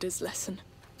one learned his lesson.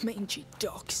 Mangy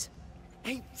dogs.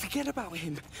 Hey, forget about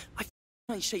him.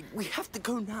 Nightshade, we have to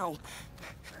go now.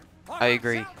 I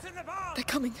agree. They're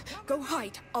coming. Go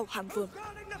hide. I'll handle them.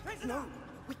 No,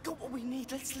 we got what we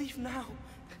need. Let's leave now.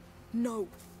 No,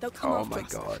 they'll come Oh after my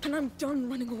us. God. And I'm done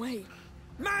running away.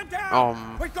 Man down!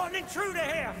 Um. We've got an intruder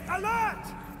here! Alert!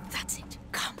 That's it.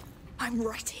 Come. I'm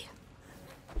right here.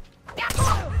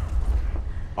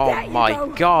 Oh There you my go.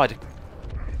 God.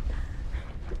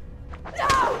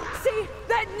 No! See?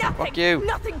 They're nothing. Fuck you.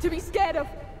 Nothing to be scared of.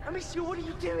 Amicia, what are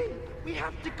you doing? We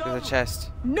have to go. There's a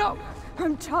chest. No!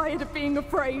 I'm tired of being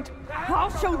afraid. I'll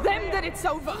show them that it's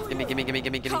over.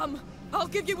 Gimme. Come. I'll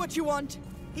give you what you want.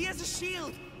 He has a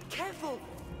shield. Careful.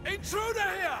 Intruder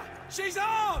here! She's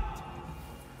armed!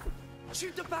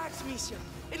 Shoot the bags, Amicia.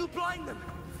 It'll blind them.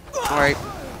 Alright.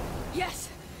 Yes.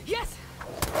 Yes.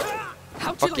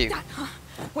 How'd Fuck you like you. that, huh?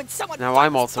 When someone Now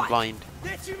I'm fights also back. blind.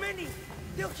 There are too many.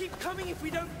 They'll keep coming if we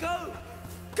don't go.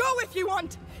 Go if you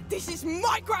want. This is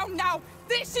my ground now.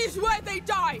 This is where they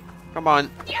die. Come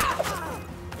on.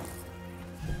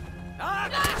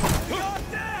 You're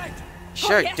dead!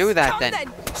 Sure, Oh, yes, do that come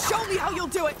then. Show me how you'll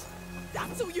do it.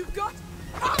 That's all you've got.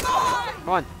 Come on! Come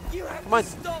on. You have Come on. to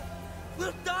stop.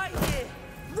 We'll die here.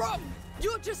 Wrong.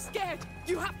 You're just scared.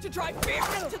 You have to drive fear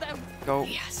into them. Go.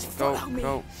 Yes, Go. follow me.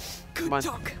 Go. Good Come on.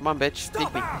 dog. Come on, bitch.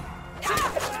 Stop Beat me.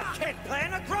 her! Kid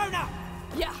playing a grown-up!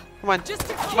 Yeah. Come on. Just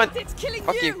a Come on. kid that's killing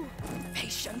Fuck you. you.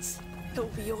 Patience. It'll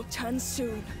be your turn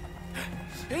soon.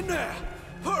 In there!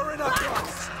 Put her in a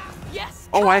box! Yes.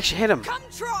 Oh, come. I actually hit him. Come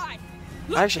try.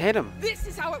 I actually hit him. This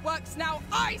is how it works now.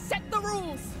 I set the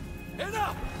rules.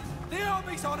 Enough! The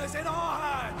army's honor's in our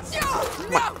hands! No,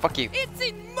 Come on, fuck you. It's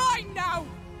in mine now.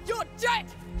 You're dead.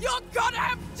 You're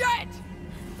goddamn dead.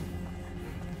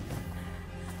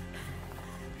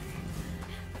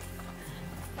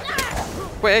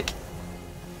 Quick.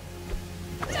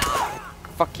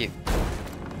 Fuck you.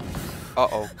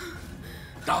 Uh-oh.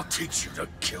 I'll teach you to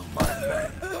kill my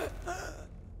men.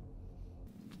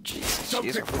 Jesus, Don't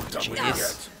she's a think we're done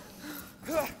genius.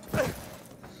 with yet.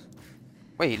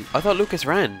 Wait, I thought Lucas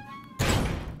ran.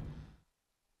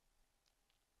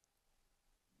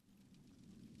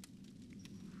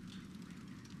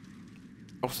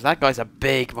 Oh, so that guy's a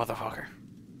big motherfucker.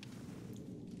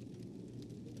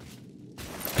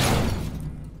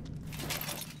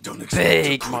 Don't expect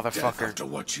Big a quick death motherfucker. after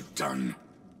what you've done.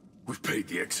 We've paid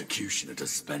the executioner to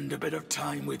spend a bit of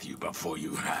time with you before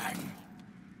you hang.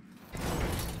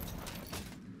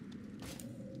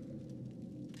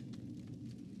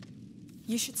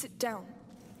 You should sit down.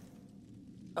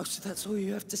 Oh, so that's all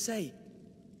you have to say?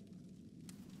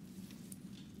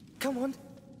 Come on.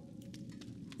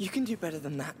 You can do better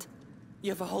than that.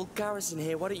 You have a whole garrison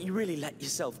here. Why don't you really let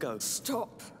yourself go?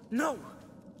 Stop. No!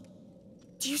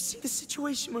 Do you see the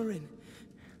situation we're in?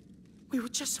 We were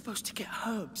just supposed to get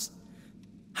herbs.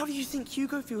 How do you think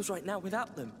Hugo feels right now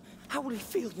without them? How will he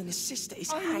feel when his sister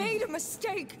is I hanged? made a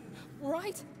mistake,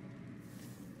 right?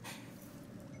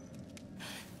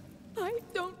 I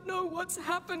don't know what's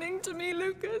happening to me,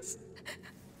 Lucas.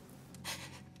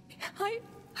 I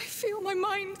feel my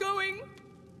mind going.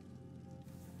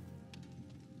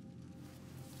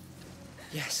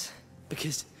 Yes,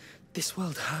 because this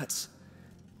world hurts.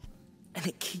 And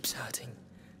it keeps hurting.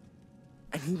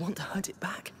 And you want to hurt it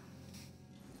back.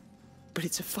 But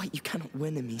it's a fight you cannot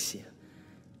win, Amicia.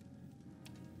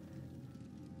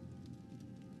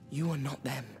 You are not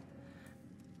them.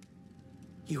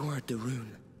 You are a Darun.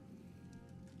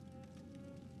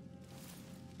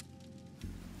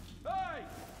 Hey!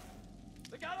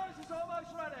 The gallows is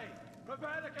almost ready!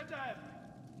 Prepare to condemn!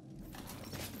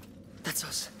 That's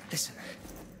us. Listen.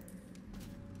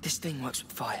 This thing works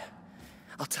with fire.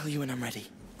 I'll tell you when I'm ready.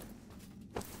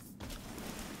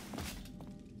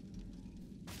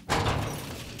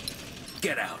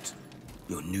 Get out.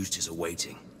 Your noose is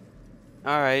awaiting.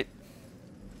 Alright.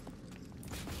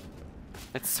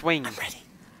 Let's swing. I'm ready.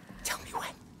 Tell me when.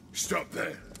 Stop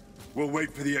there. We'll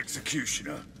wait for the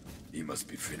executioner. He must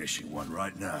be finishing one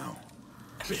right now.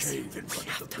 Behave in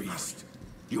front of the beast.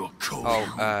 You're cold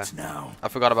now. I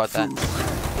forgot about that.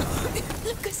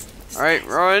 Lucas! Alright,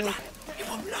 run. You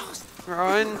won't last.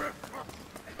 Run.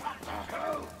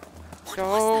 What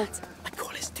Go. was that? I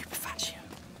call it stupefaction.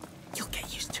 You'll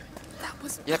get used to it. That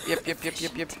was... Yep.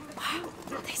 Wow,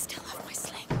 they still have my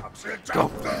sling. Go.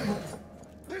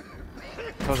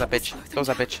 Close that bitch. Close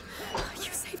that bitch.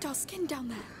 You saved our skin down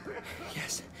there.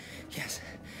 Yes, yes.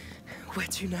 Where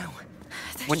to now?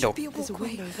 There Window. should be a There's a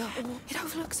walkway. window there. It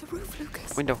overlooks a roof,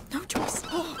 Lucas. Window. No choice.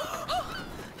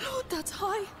 Lord, that's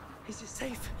high. Is it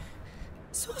safe?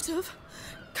 Sort of.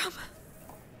 Come.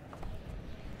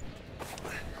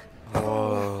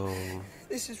 Oh.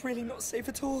 This is really not safe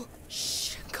at all.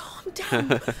 Shh. Calm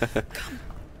down. Come.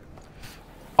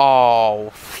 Oh,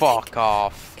 fuck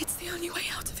off. It's the only way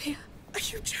out of here. Are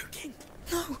you joking?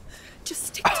 No. Just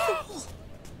stick to the wall.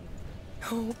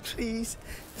 Oh, please.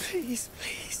 Please,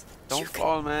 please. Don't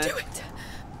fall, man. Do it.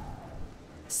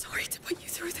 Sorry to put you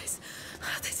through this.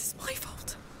 This is my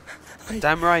fault.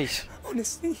 Damn right.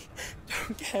 Honestly,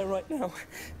 don't care right now.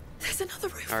 There's another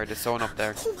roof. Alright, there's someone up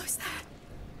there. Almost there.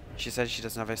 She says she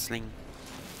doesn't have a sling.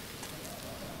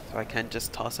 So I can't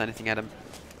just toss anything at him.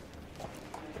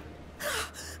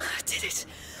 I did it.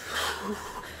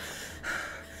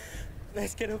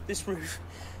 Let's get up this roof.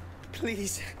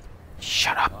 Please.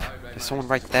 Shut up. There's someone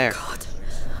right there. God,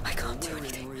 I can't do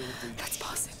anything. Let's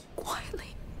pass it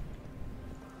quietly.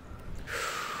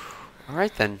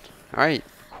 Alright then. Alright.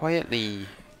 Quietly.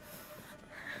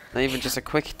 Not even just a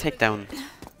quick takedown.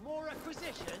 More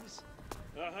acquisitions?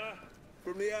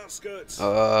 From the outskirts.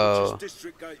 Oh. Just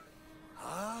District Gate.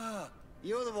 Ah,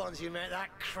 you're the ones who met that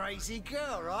crazy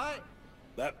girl, right?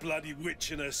 That bloody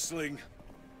witch and her sling.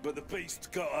 But the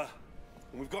beast got her.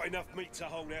 And we've got enough meat to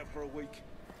hold out for a week.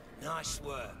 Nice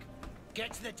work.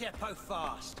 Get to the depot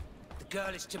fast. The girl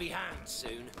is to be hanged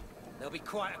soon. There'll be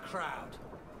quite a crowd.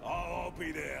 Oh, I'll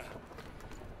be there.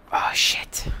 Oh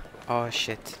shit. Oh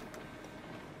shit.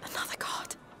 Another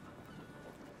guard.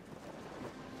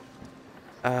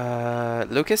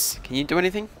 Lucas, can you do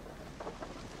anything?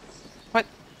 What?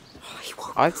 Oh, he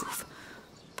won't I've- move.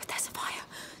 But there's a fire.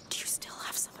 Do you still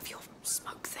have some of your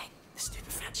smoke thing? The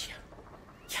stupefaction.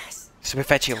 Yes.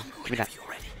 Superfetchio. Give me that. Whenever you're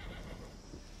ready.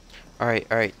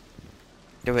 Alright, alright.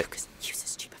 Do it. Lucas, use a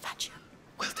stupefaction.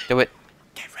 Will do. Do it.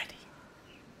 Get ready.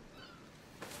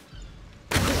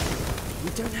 We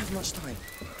don't have much time.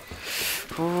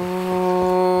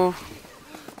 Oh.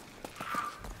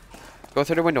 Go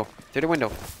through the window. Through the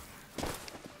window.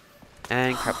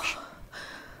 And crouch.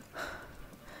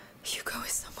 Hugo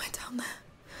is somewhere down there.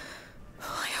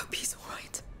 I hope he's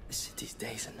alright. The city's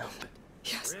days are numbered.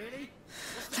 Yes. Really?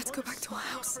 Let's go back to our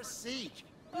house. For a siege.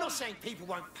 I'm not saying people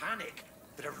won't panic,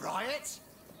 but a riot?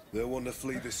 They'll want to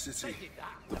flee the city.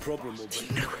 The problem will be...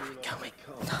 You know where we're going.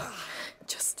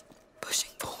 Just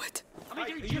pushing forward.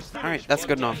 Alright, that's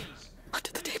good enough.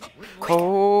 Under the table.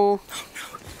 Oh.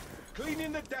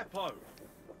 Cleaning the depot.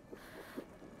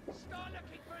 Start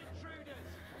looking for intruders.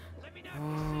 Let me know.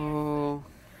 Oh.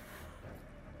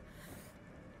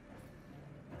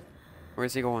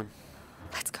 Where's he going?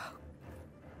 Let's go.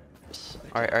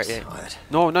 Alright, yeah. Tired.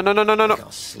 No.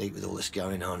 Can't sleep with all this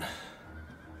going on.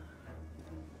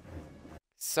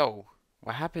 So,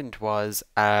 what happened was,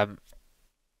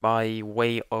 my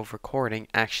way of recording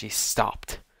actually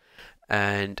stopped.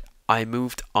 And I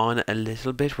moved on a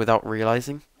little bit without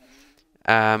realizing.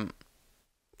 Sorry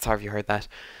if you heard that.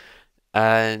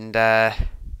 And, I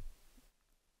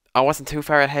wasn't too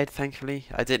far ahead, thankfully.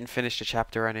 I didn't finish the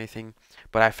chapter or anything.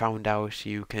 But I found out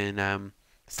you can,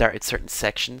 start at certain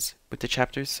sections with the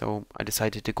chapters. So, I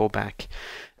decided to go back.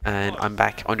 And I'm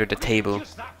back under the table.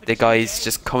 The guy's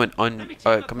just coming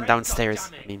coming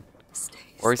downstairs. I mean,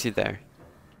 or is he there?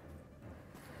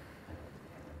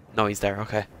 No, he's there.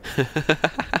 Okay.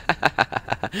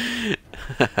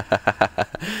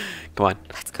 Come on.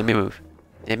 Let me move.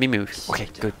 Let me move. Okay,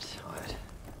 good. Tired.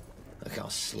 I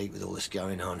can't sleep with all this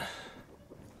going on.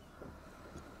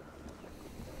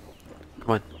 Come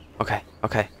on. Okay.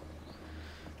 Okay.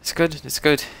 It's good. It's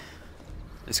good.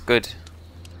 It's good.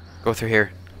 Go through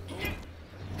here.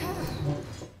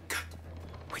 Good.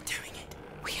 We're doing it.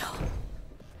 We are.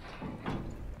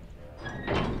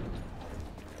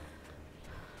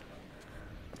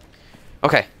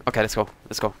 Okay. Okay. Let's go.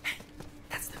 Let's go.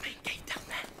 That's the main gate down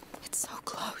there. It's so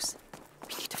close.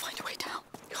 We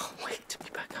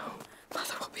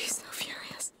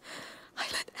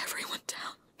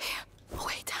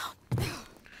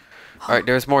Alright,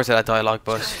 there's more to that dialogue,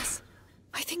 but... Yes.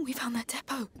 I think we found that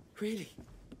depot. Really?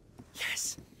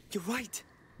 Yes, you're right.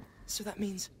 So that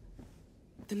means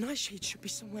the nightshade should be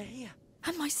somewhere here.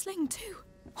 And my sling too.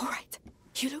 All right,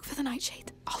 you look for the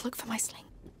nightshade. I'll look for my sling.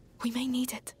 We may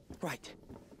need it. Right.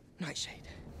 Nightshade.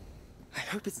 I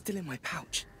hope it's still in my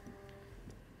pouch.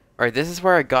 Alright, this is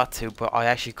where I got to, but I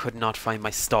actually could not find my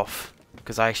stuff.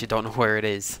 Because I actually don't know where it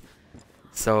is.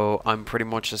 So, I'm pretty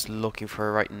much just looking for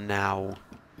it right now.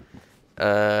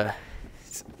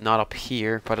 It's not up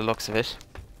here, by the looks of it.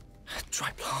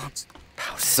 Dry plants.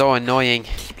 Powder. So annoying.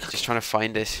 Just trying to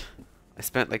find it. I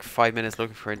spent like 5 minutes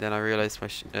looking for it, then I realized my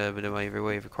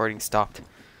way of recording stopped.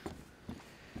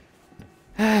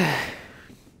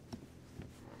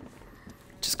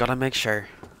 Just gotta make sure.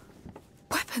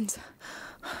 Weapons.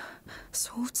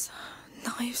 Swords.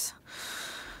 Knives.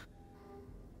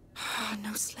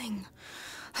 No sling.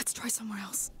 Let's try somewhere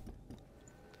else.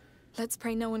 Let's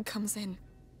pray no one comes in.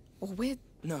 Or we're...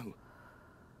 No.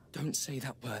 Don't say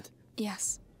that word.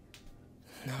 Yes.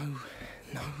 No.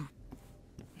 No.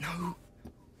 No.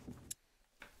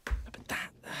 But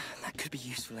that could be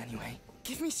useful anyway.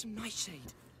 Give me some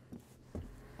nightshade.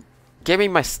 Give me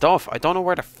my stuff. I don't know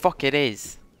where the fuck it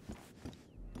is.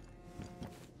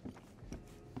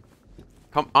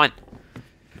 Come on.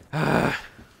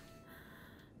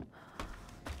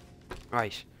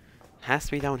 Right. Has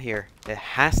to be down here. It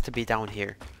has to be down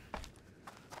here.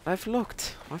 I've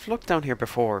looked. I've looked down here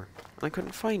before. And I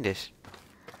couldn't find it.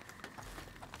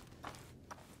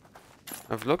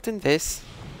 I've looked in this.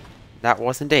 That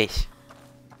wasn't it.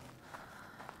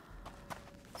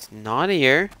 It's not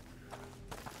here.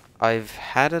 I've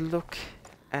had a look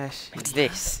at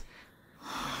this.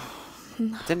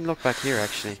 No. I didn't look back here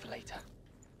actually.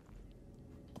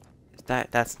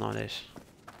 That's not it.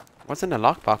 What's in the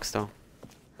lockbox though?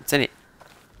 What's in it?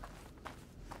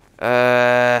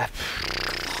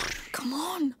 Come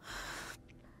on.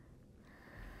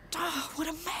 Oh, what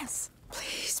a mess.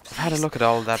 Please, please. I've had a look at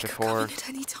all of that They could before. come in at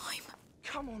any time.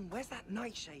 Come on, where's that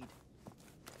nightshade?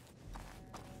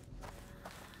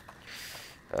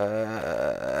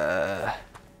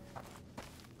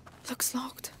 Looks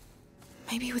locked.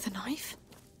 Maybe with a knife?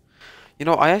 You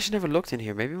know, I actually never looked in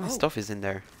here. Maybe my Oh. stuff is in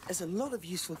there. There's a lot of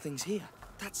useful things here.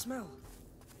 That smell.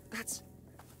 That's...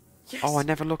 Yes. Oh, I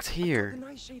never looked The here.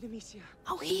 nightshade, Amicia.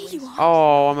 Oh, here you are.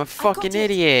 Oh, I'm a I got fucking it.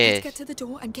 Let's idiot. get to the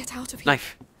door and get out of here.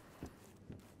 Knife.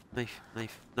 Knife,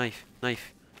 knife, knife,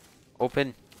 knife.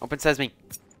 Open. Open sesame.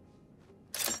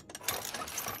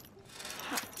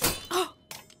 Oh,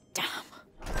 damn.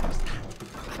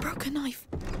 I broke a knife,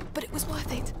 but it was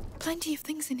worth it. Plenty of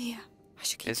things in here. I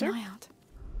should keep Is an there? eye out.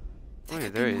 Oh, There yeah,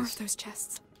 could there be more is. of those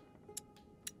chests.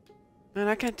 Man,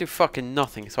 I can't do fucking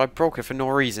nothing, so I broke it for no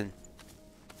reason.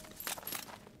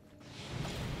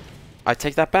 I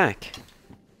take that back.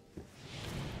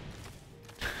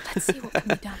 Let's see what can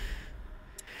be done.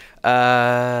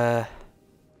 Can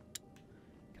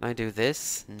I do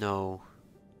this? No.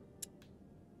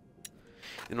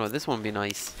 You know, this one would be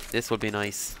nice. This would be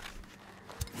nice.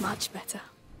 Much better.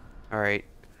 Alright.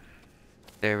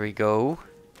 There we go.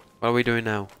 What are we doing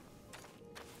now?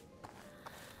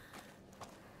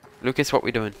 Lucas, what are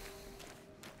we doing?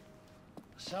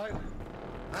 So,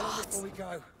 how long before we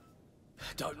go?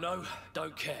 Don't know,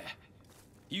 don't care.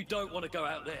 You don't want to go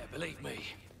out there, believe me.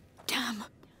 Damn,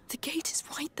 the gate is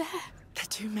right there. There are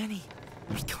too many.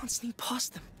 We can't sneak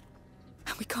past them.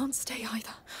 And we can't stay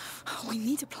either. We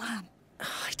need a plan.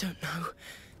 I don't know.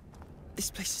 This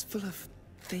place is full of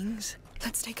things.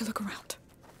 Let's take a look around.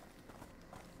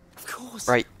 Of course.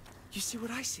 Right. You see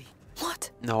what I see? What?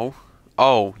 No.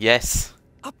 Oh, yes.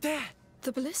 Up there.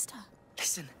 The ballista.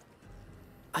 Listen.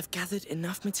 I've gathered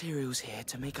enough materials here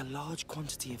to make a large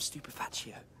quantity of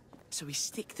stupefactio. So we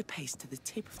stick the paste to the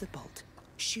tip of the bolt,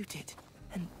 shoot it,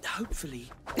 and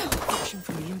hopefully, the friction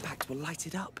from the impact will light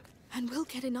it up. And we'll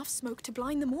get enough smoke to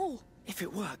blind them all. If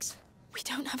it works. We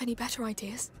don't have any better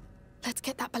ideas. Let's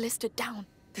get that ballista down.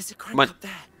 There's a Come crank on. up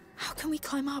there. How can we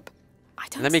climb up? I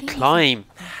don't Let me see anything. climb.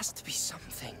 There has to be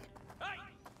something. Hey,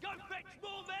 go fetch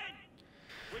more men!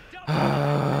 We're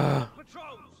done with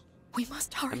patrols! We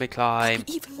must hurry. Let me climb. There'll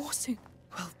be even more soon.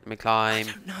 Well, Let me I climb.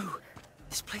 don't know.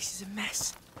 This place is a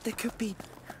mess. There could be...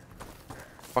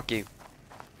 Fuck you.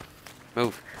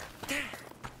 Move. There!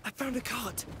 I found a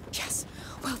cart. Yes,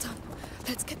 well done.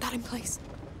 Let's get that in place.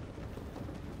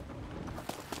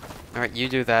 Alright, you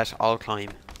do that. I'll climb.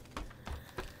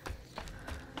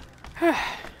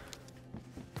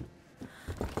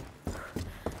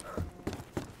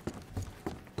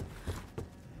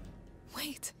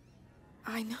 Wait,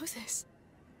 I know this.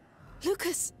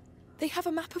 Lucas, they have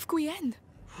a map of Guyenne.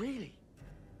 Really?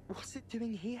 What's it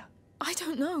doing here? I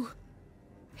don't know.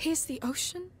 Here's the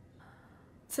ocean.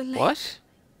 The lake. What?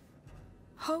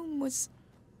 Home was...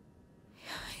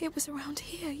 It was around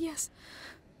here, yes.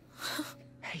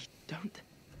 Hey, don't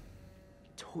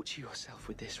torture yourself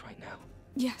with this right now.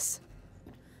 Yes.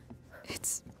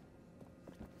 It's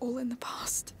all in the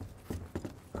past.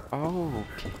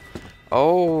 Okay.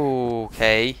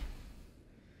 Okay.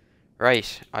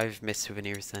 Right, I've missed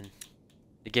souvenirs then.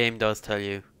 The game does tell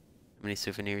you how many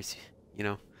souvenirs, you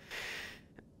know.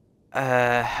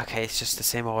 Okay, it's just the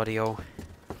same audio.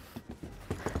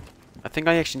 I think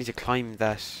I actually need to climb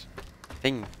that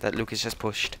thing that Lucas just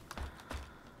pushed.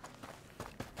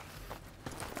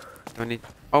 Do I need...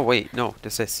 Oh wait, no,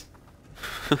 this is.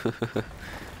 They're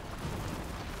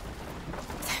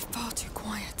far too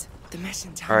quiet. The mess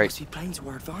in town must be playing to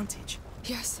our advantage.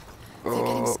 Yes, they're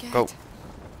getting scared. Go.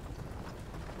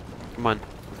 Come on.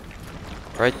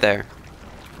 Right there.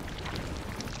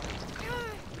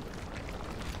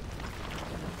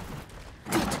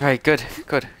 Alright, good,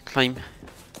 good. Climb.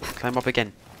 Climb up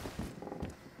again.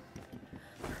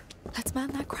 Let's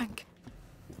man that crank.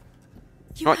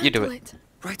 Oh, you do handle it.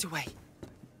 Right away.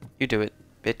 You do it,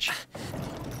 bitch.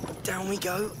 Down we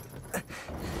go.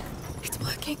 It's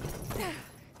working.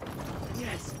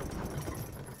 Yes.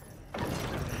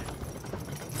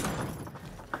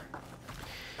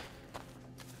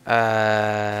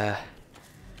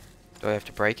 Do I have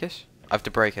to break it? I have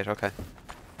to break it, okay.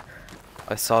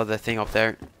 I saw the thing up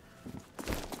there.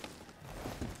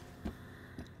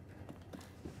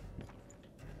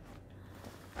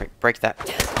 Right, break that.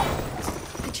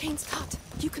 The chain's cut.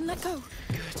 You can let go.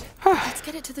 Good. Let's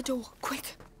get it to the door,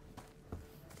 quick.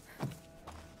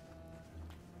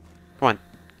 Come on.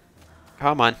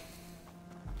 Come on.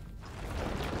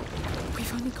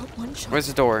 We've only got one shot. Where's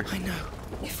the door? I know.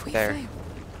 If we There. fail,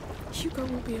 Hugo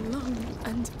will be alone,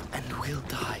 and we'll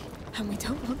die. we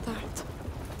don't want that.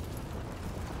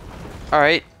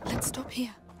 Alright. Let's stop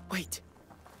here. Wait.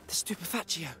 The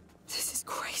stupefaccio. This is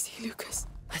crazy, Lucas.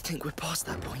 I think we're past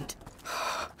that point.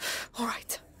 All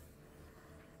right.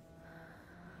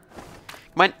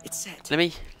 Come on. It's set. Let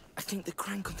me... I think the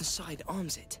crank on the side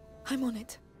arms it. I'm on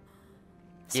it.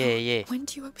 So, Yeah. when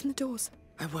do you open the doors?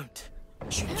 I won't.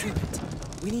 Shoot through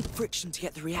it. We need friction to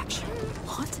get the reaction.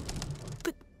 What?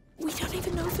 But we don't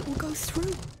even know if it will go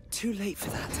through. Too late for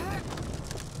that.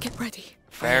 Get ready.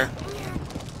 Fair.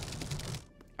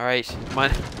 Alright, come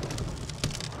on.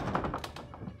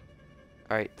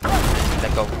 Alright.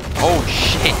 Let go. Oh,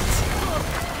 shit!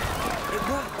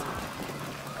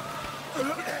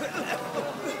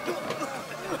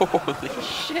 Holy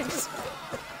shit!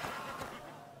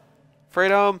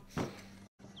 Freedom!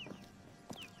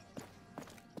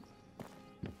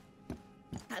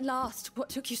 At last, what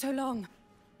took you so long?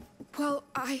 Well,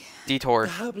 Detour.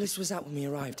 The herbalist was out when we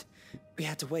arrived. We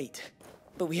had to wait.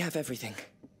 But we have everything.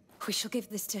 We shall give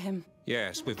this to him.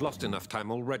 Yes, we've lost enough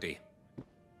time already.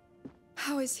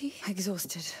 How is he?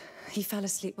 Exhausted. He fell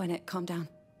asleep when it calmed down.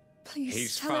 Please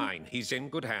He's tell him. fine. He's in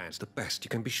good hands. The best you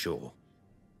can be sure.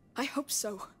 I hope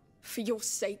so. For your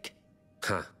sake.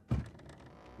 Huh.